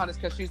about Pocahontas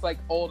because she's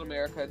old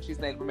America and she's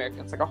Native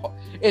American. It's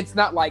it's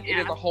not it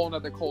is a whole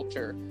other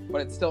culture, but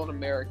it's still an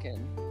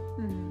American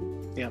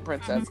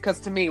princess.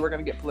 Because to me, we're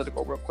gonna get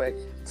political real quick.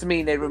 To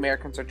me, Native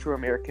Americans are true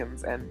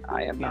Americans, and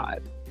I am not.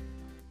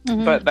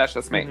 But that's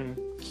just me.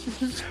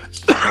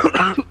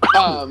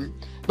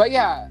 But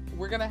yeah,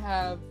 we're gonna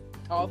have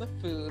all the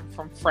food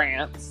from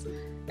France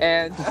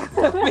and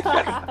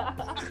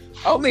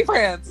only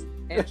France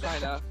and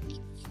China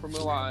for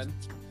Mulan.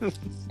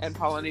 And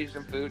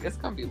Polynesian food. It's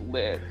gonna be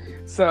lit.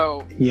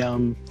 So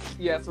Yum.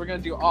 yes, we're gonna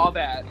do all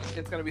that.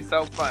 It's gonna be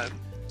so fun.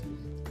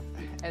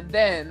 And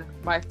then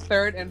my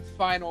third and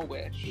final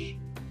wish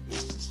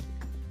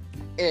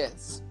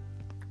is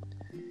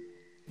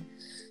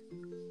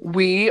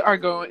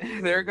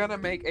they're gonna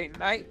make a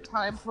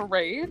nighttime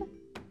parade,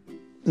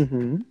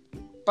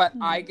 but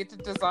I get to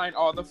design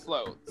all the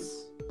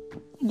floats.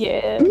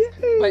 Yeah.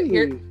 But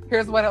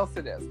here's what else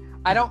it is.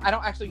 I don't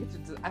actually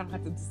get to. I don't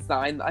have to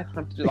design. I don't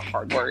have to do the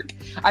hard work.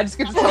 I just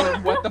get to tell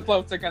them what the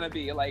floats are gonna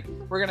be.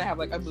 We're gonna have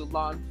a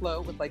Mulan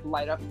float with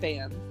light up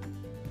fans.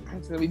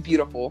 It's gonna be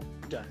beautiful.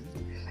 Done.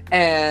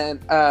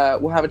 And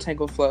we'll have a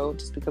Tangled float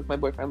just because my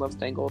boyfriend loves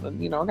Tangled, and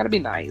I gotta be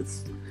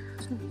nice.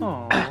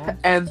 Aww.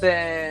 And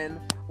then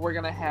we're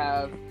gonna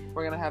have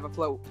a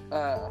float.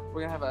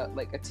 We're gonna have a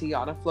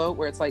Tiana float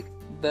where it's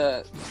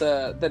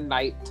the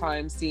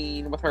nighttime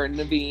scene with her and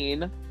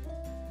Naveen.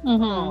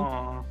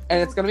 Aww.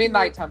 And it's gonna be a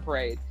nighttime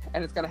parade,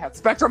 and it's gonna have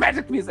Spectral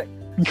Magic music,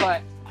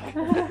 but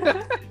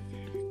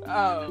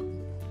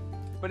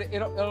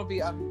it'll be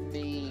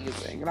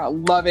amazing, and I'll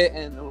love it,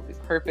 and it'll be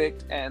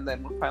perfect. And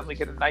then we'll finally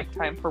get a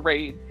nighttime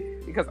parade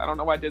because I don't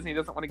know why Disney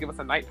doesn't want to give us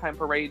a nighttime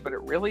parade, but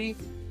it really,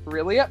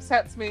 really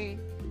upsets me.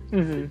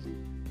 Me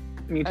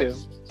too. I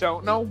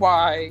don't know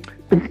why.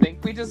 I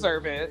think we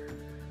deserve it.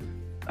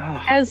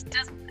 Has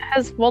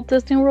Walt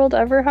Disney World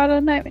ever had a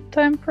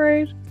nighttime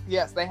parade?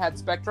 Yes, they had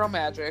Spectral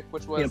Magic,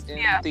 which was in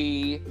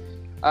the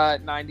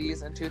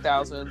 90s and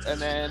 2000s,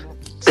 and then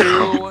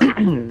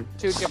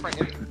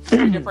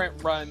two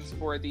different runs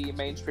for the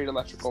Main Street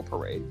Electrical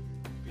Parade.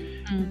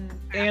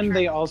 And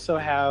they also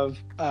have,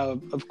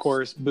 of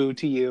course, Boo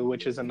to You,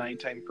 which is a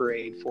nighttime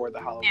parade for the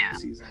Halloween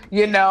season.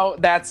 You know,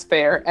 that's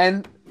fair.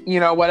 And you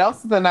know what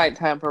else is the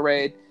nighttime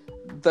parade?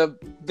 The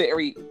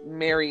very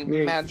merry,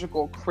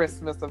 magical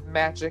Christmas of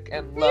magic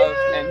and love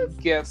and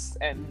gifts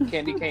and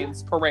candy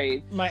canes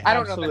parade. I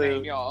don't know the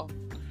name, y'all.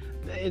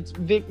 It's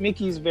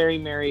Mickey's Very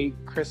Merry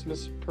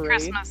Christmas Parade.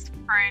 Christmas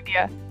parade,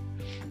 yeah.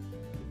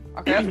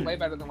 Okay, that's way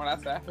better than what I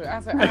said.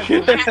 I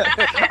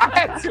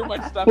had too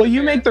much stuff. Well,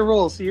 you make the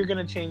rules, so you're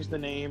going to change the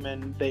name,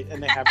 and they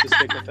have to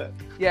stick with it.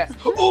 Yes.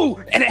 Ooh,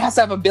 and it has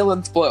to have a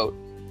villain's float.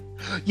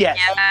 Yes.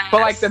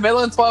 But like the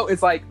villain's float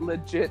is like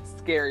legit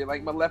scary.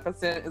 Like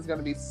Maleficent is going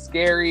to be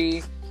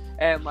scary,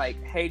 and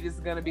like Hades is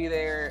going to be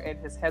there, and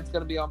his head's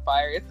going to be on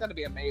fire. It's going to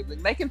be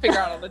amazing. They can figure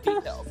out all the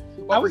details.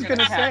 I was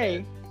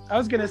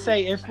going to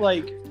say if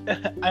like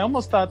I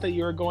almost thought that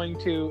you were going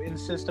to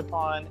insist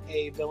upon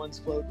a villain's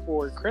float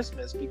for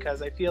Christmas,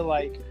 because I feel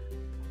like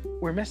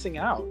we're missing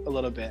out a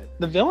little bit.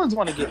 The villains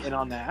want to get in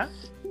on that.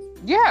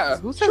 Yeah,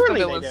 who says Surely the they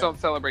villains do. don't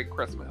celebrate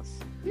Christmas?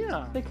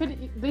 Yeah. They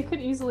could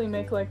easily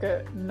make like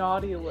a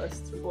naughty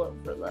list float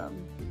for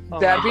them. Oh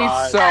That'd my be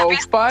God. so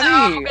So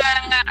funny. good.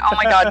 Oh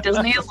my god,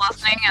 Disney is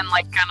listening and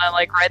like gonna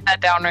like write that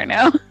down right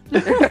now.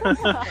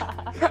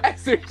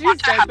 As soon as you Watch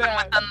it said happen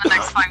that, within the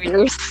next 5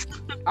 years.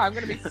 I'm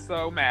gonna be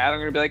so mad. I'm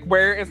gonna be like,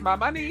 "Where is my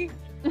money?"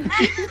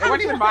 It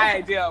wasn't even my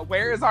idea.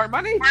 Where is our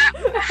money?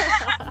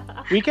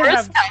 We can Where's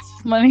have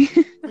Scout's money?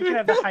 we can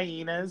have the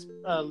hyenas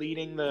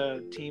leading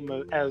the team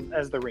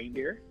as the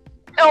reindeer.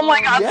 Oh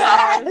my god,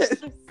 Yes.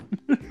 stop.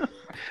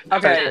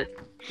 Okay,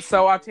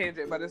 so off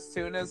tangent, but as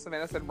soon as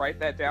Savannah said write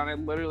that down, I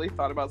literally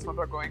thought about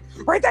SpongeBob going,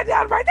 write that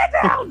down, write that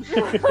down!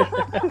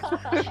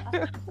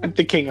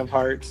 The King of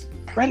Hearts.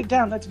 Write it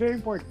down. That's very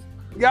important.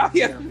 yeah,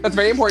 that's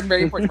very important,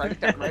 very important. Write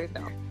it down, write it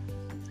down.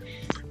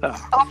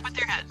 Off with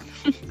your head.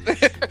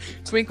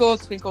 Twinkle,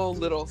 twinkle,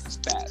 little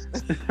spat.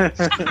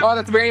 Oh,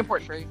 that's very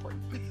important, very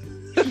important.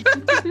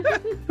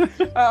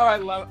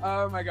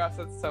 Oh my gosh,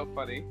 that's so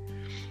funny.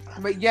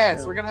 But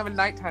yes, we're gonna have a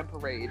nighttime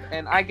parade,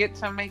 and I get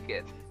to make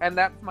it, and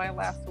that's my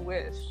last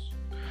wish.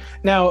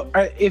 Now,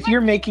 if you're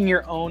making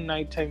your own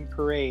nighttime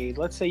parade,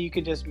 let's say you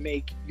could just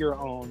make your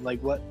own. Like,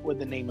 what would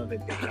the name of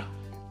it be?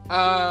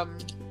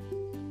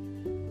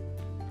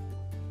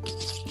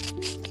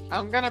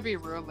 I'm gonna be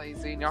real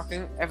lazy,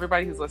 and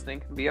everybody who's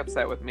listening can be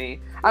upset with me.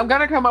 I'm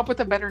gonna come up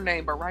with a better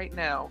name, but right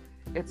now,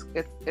 it's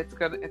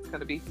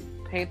gonna be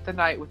Paint the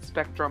Night with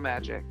Spectral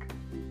Magic.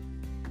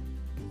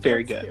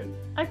 Very That's good.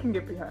 I can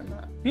get behind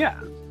that. Yeah.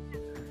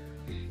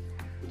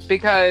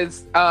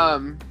 Because I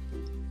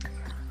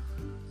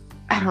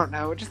don't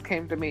know, it just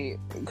came to me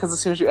because as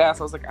soon as you asked,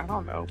 I was like, I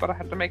don't know, but I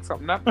have to make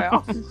something up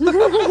now.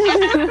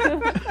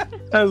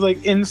 I was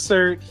like,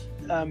 insert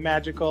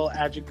magical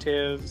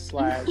adjective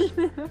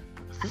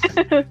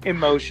 /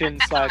 emotion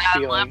 /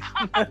 feeling.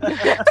 A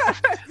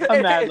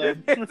Mad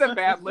Lib. It's a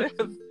Mad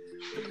Lib.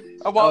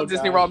 A Walt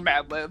Disney gosh. World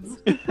Mad Libs.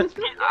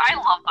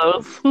 I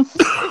love those.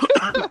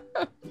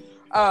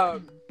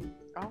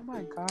 Oh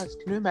my gosh,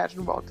 can you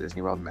imagine Walt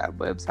Disney World Mad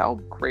Libs? How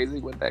crazy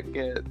would that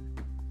get?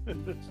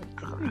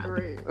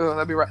 Great. Oh,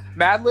 that'd be right.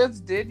 Mad Libs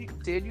did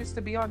used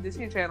to be on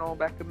Disney Channel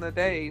back in the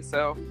day,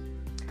 so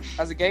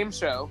as a game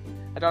show.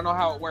 I don't know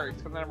how it works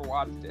because I never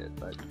watched it,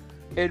 but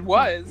it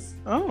was.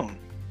 Oh.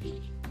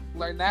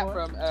 Learned that What?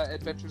 from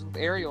Adventures with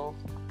Ariel.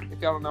 If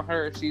y'all don't know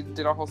her, she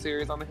did a whole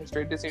series on the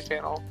history of Disney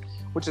Channel,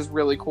 which is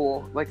really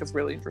cool. Like, it's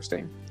really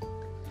interesting.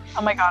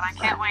 Oh my god, I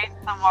can't wait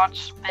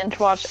to binge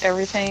watch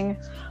everything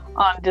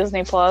on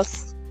Disney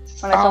Plus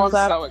when it I'm comes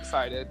out. so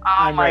excited. Oh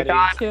I'm my ready.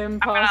 god, Kim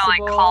I'm gonna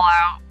Possible. like call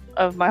out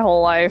of my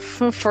whole life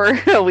for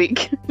a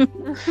week.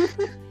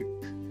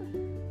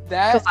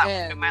 That Because I would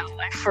do and my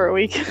life for a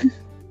week.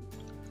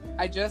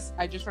 I just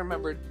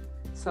remembered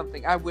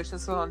something. I wish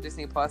this was on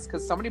Disney Plus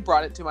because somebody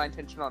brought it to my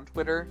attention on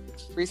Twitter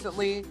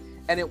recently,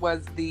 and it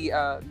was the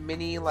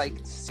mini like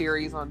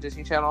series on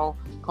Disney Channel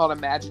called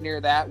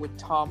Imagineer That with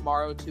Tom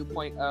Morrow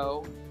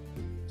 2.0.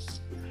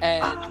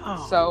 And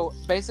Oh. so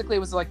basically, it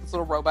was like this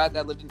little robot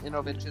that lived in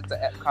Innovations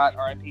at Epcot,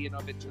 RIP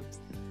Innovations.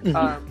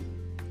 Mhm.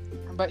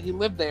 But he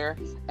lived there,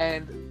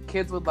 and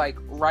kids would like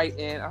write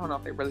in. I don't know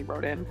if they really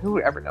wrote in.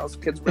 Who ever knows?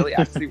 Kids really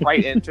actually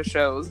write into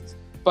shows.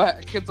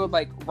 But kids would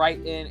like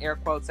write in air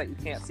quotes that you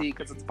can't see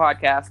because it's a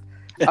podcast.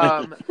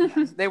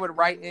 They would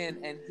write in,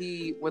 and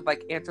he would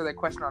like answer their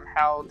question on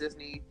how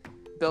Disney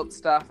built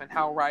stuff and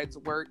how rides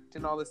worked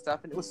and all this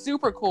stuff, and it was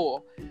super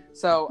cool.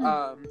 So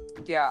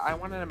yeah, I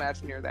want an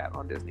Imagineer That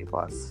on Disney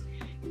Plus.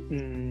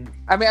 Mm.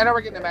 I mean, I know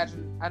we're getting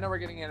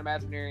an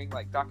Imagineering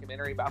like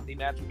documentary about the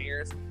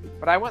Imagineers,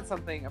 but I want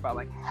something about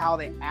like how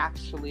they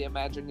actually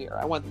Imagineer.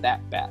 I want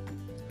that back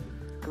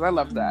because I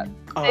love that.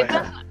 Oh, They've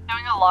yeah. been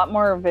doing a lot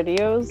more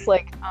videos,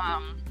 like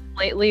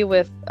lately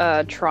with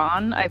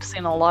Tron. I've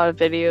seen a lot of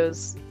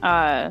videos,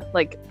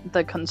 like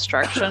the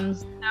construction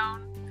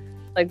zone.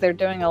 Like they're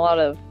doing a lot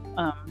of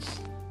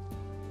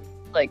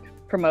like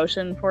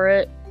promotion for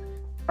it.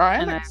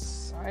 I'm And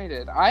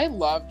excited. I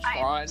love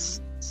Tron. I'm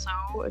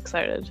so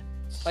excited.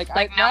 Like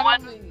like, I no not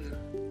one- only,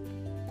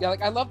 yeah,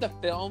 like I love the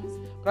films,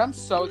 but I'm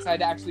so excited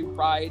to actually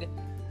ride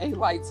a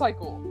light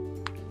cycle.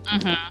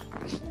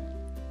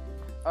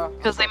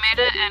 Because they made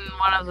it in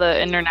one of the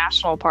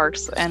international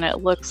parks, and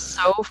it looks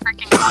so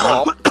freaking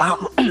cool.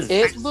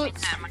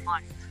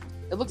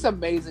 It looks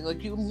amazing.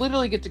 Like, you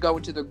literally get to go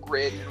into the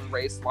grid and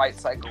race light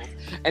cycles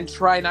and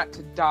try not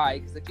to die.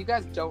 Because if you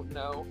guys don't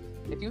know,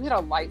 if you hit a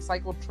light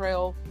cycle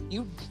trail,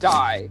 you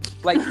die.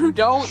 Like, you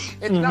don't.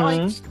 It's not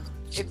like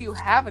if you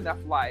have enough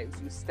lives,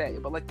 you stay.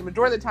 But like the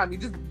majority of the time, you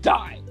just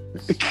die.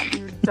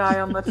 You die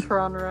on the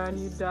Tron run.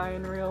 You die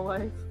in real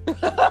life.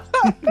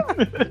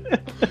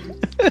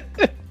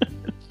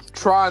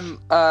 Tron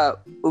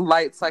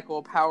light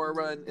cycle power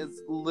run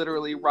is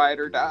literally ride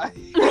or die.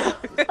 Oh,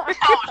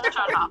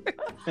 shut up.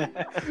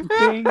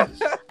 Ding.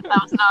 That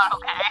was not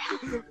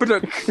okay. But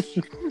look,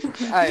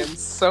 I am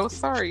so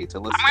sorry to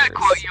listeners. I'm gonna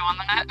quote you on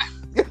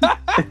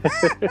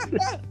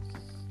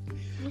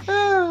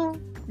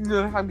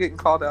that. I'm getting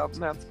called out,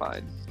 and that's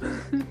fine.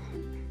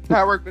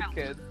 I work with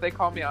kids. They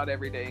call me out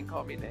every day and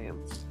call me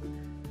names.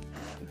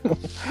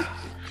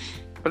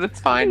 But it's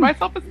fine. My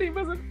self-esteem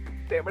isn't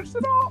damaged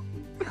at all.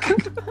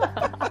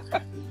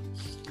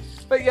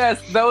 But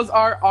yes, those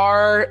are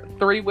our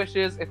 3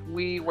 wishes if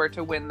we were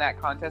to win that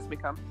contest,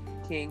 become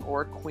king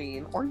or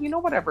queen, or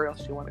whatever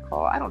else you want to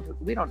call it.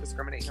 We don't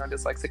discriminate here on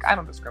Dyslexic. I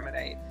don't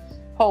discriminate.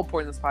 Whole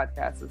point of this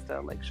podcast is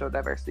to show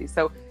diversity.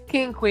 So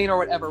king, queen, or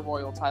whatever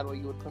royal title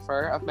you would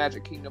prefer of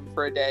Magic Kingdom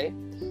for a day.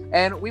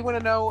 And we want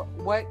to know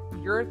what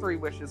your 3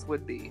 wishes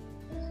would be.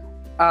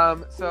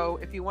 So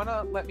if you want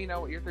to let me know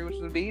what your 3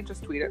 wishes would be,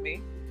 just tweet at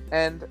me,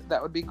 and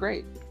that would be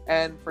great.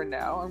 And for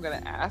now, I'm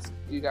going to ask,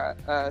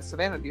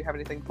 Savannah, do you have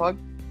anything to plug?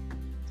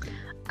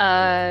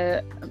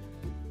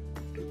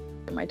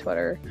 My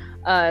Twitter.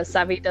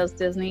 Savvy Does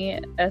Disney,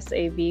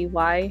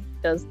 SAVY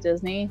Does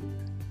Disney.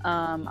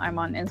 I'm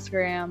on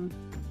Instagram,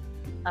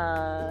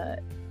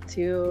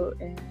 too.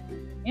 And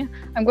yeah,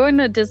 I'm going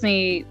to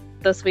Disney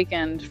this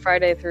weekend,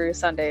 Friday through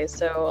Sunday.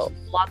 So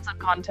lots of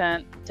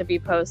content to be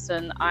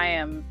posting. I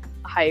am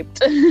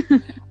hyped.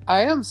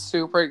 I am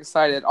super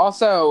excited.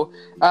 Also,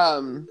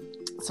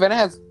 Savannah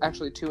has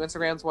actually 2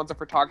 Instagrams. One's a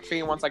photography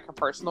and one's her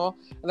personal.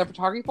 And the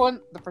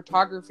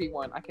photography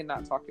one, I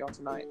cannot talk to y'all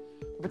tonight.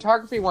 The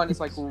photography one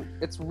is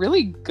it's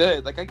really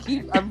good.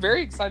 I'm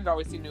very excited to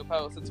always see new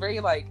posts. It's very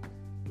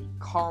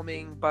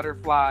calming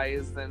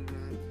butterflies and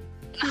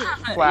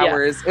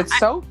flowers. Yeah. It's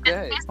so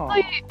good. It's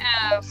basically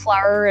a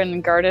flower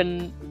and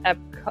garden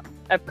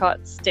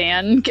Epcot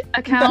Stan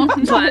account,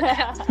 but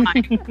it's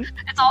fine.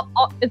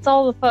 It's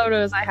all the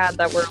photos I had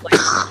that were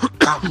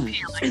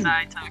appealing that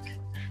I took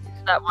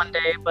that one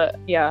day. But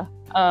yeah,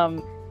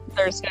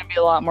 there's gonna be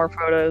a lot more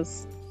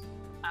photos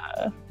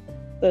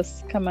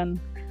this coming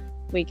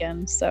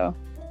weekend, so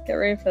get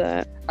ready for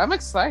that. I'm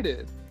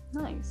excited.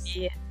 Nice.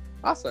 Yeah.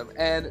 Awesome.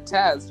 And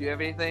Taz, do you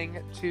have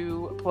anything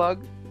to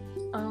plug?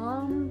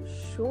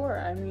 Sure.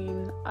 I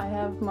mean, I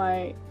have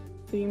my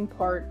theme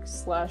park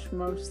 /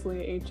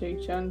 mostly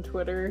HHN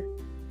Twitter,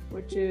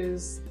 which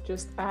is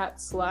just at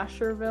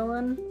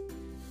 @slashervillain,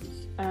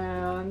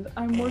 and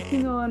I'm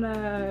working on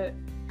a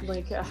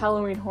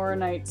Halloween Horror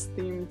Nights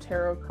themed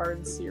tarot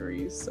card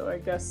series, so I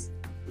guess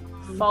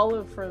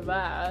follow for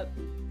that.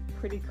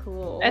 Pretty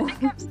cool. I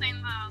think I've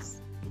seen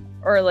those,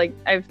 or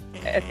I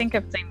think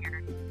I've seen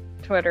your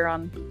Twitter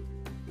on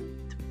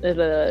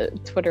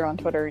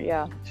Twitter.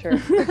 Yeah, sure.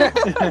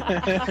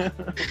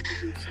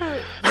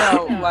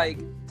 No,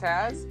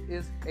 Taz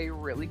is a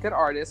really good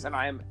artist, and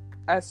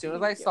as soon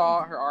as I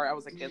saw her art, I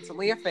was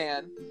instantly a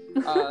fan.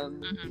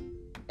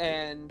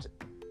 And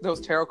those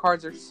tarot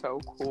cards are so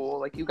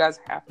cool. You guys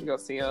have to go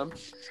see them.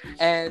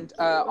 And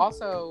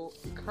also,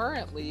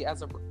 currently,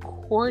 as of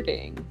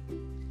recording,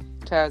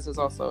 Taz is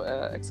also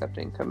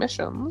accepting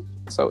commissions.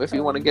 So if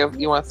you want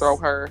to throw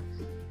her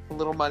a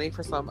little money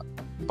for some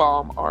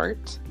bomb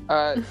art,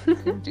 you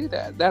can do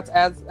that. That's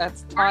time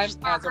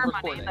as of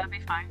recording. That'd be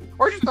fine.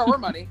 Or just throw her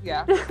money,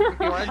 yeah. If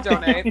you want to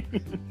donate.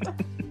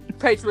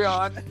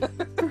 Patreon.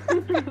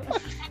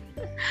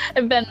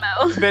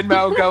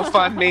 Venmo,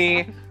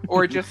 GoFundMe,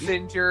 or just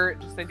send your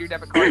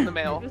debit card in the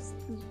mail. Just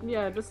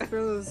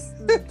throw those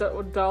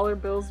dollar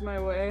bills my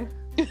way.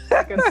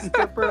 Like a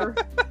stripper.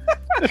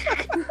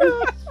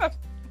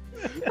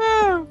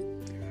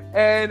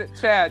 And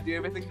Chad, do you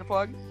have anything to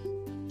plug?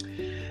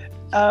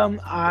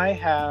 I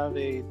have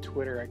a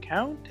Twitter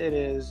account. It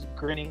is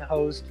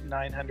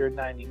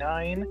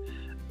grinninghost999,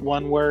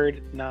 one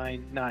word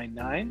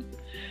 999,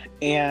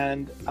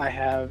 and I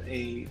have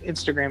a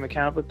Instagram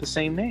account with the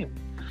same name.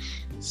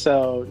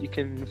 So you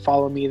can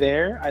follow me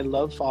there. I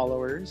love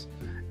followers,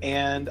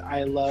 and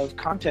I love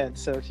content.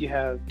 So if you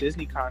have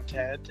Disney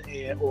content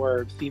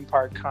or theme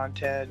park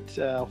content,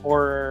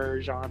 horror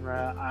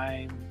genre,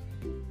 I'm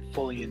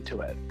fully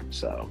into it.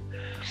 So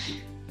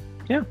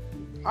yeah,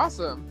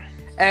 awesome.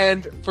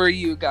 And for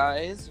you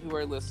guys who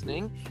are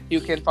listening, you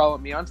can follow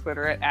me on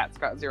Twitter at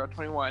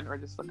Scott021, or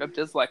just look up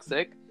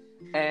Dyslexic.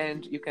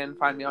 And you can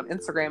find me on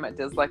Instagram at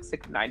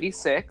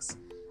Dyslexic96.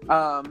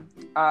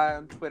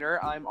 On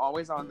Twitter, I'm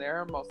always on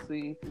there,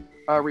 mostly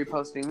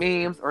reposting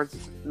memes or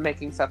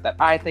making stuff that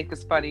I think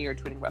is funny, or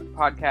tweeting about the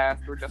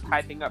podcast, or just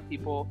hyping up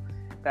people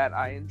that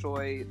I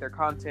enjoy their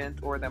content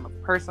or them as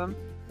a person.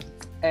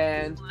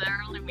 And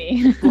Literally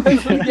me.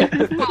 Like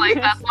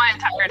that's my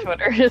entire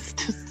Twitter. It's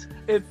just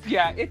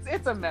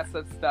it's a mess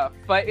of stuff,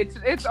 but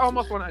it's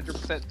almost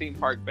 100% theme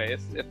park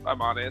based, if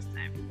I'm honest,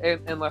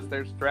 unless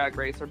there's Drag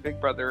Race or Big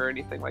Brother or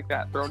anything like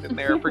that thrown in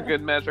there for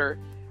good measure.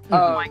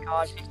 oh my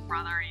gosh, Big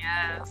Brother,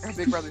 yes.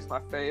 Big Brother's my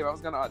fave. I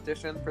was gonna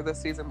audition for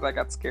this season, but I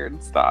got scared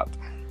and stopped.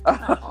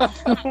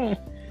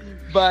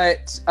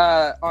 But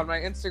on my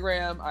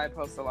Instagram, I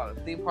post a lot of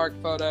theme park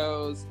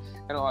photos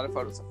and a lot of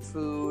photos of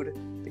food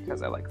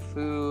because I like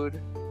food.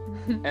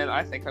 And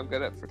I think I'm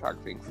good at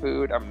photographing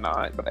food. I'm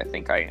not, but I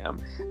think I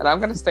am. And I'm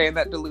going to stay in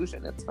that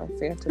delusion. It's my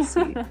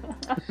fantasy.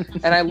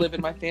 And I live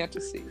in my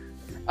fantasy.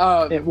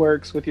 It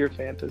works with your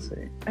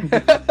fantasy. Oh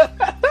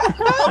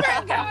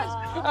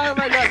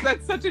my gosh.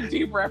 That's such a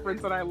deep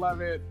reference and I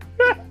love it.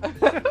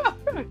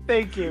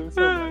 Thank you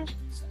so much.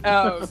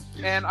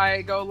 And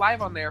I go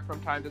live on there from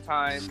time to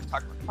time,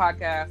 talk about the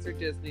podcast or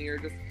Disney or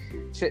just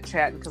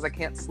chit-chatting because I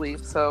can't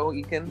sleep. So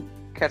you can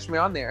catch me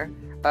on there.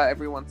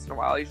 Every once in a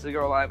while. I usually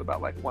go live about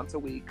like once a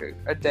week or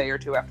a day or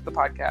two after the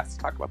podcast to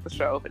talk about the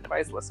show if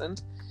anybody's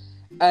listened.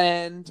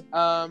 And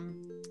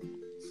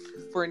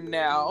for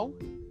now,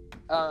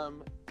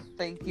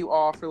 thank you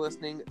all for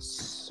listening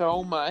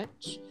so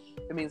much.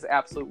 It means the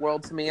absolute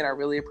world to me and I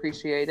really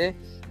appreciate it.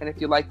 And if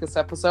you like this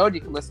episode,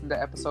 you can listen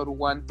to episode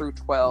 1 through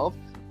 12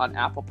 on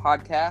Apple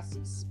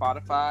Podcasts,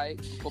 Spotify,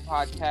 Google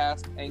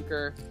Podcasts,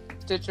 Anchor,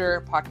 Stitcher,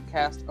 Pocket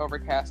Cast,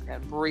 Overcast,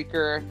 and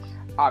Breaker.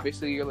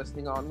 Obviously, you're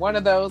listening on one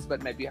of those,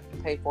 but maybe you have to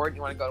pay for it.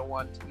 You want to go to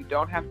one you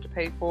don't have to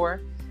pay for.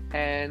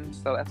 And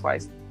so that's why I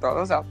throw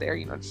those out there,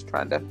 just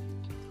trying to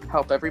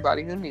help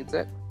everybody who needs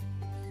it.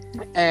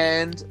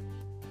 And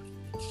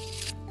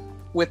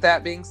with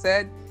that being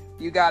said,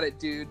 you got it,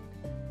 dude.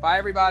 Bye,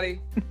 everybody.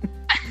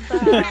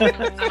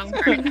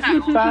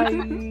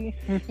 Bye.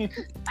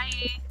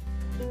 Bye.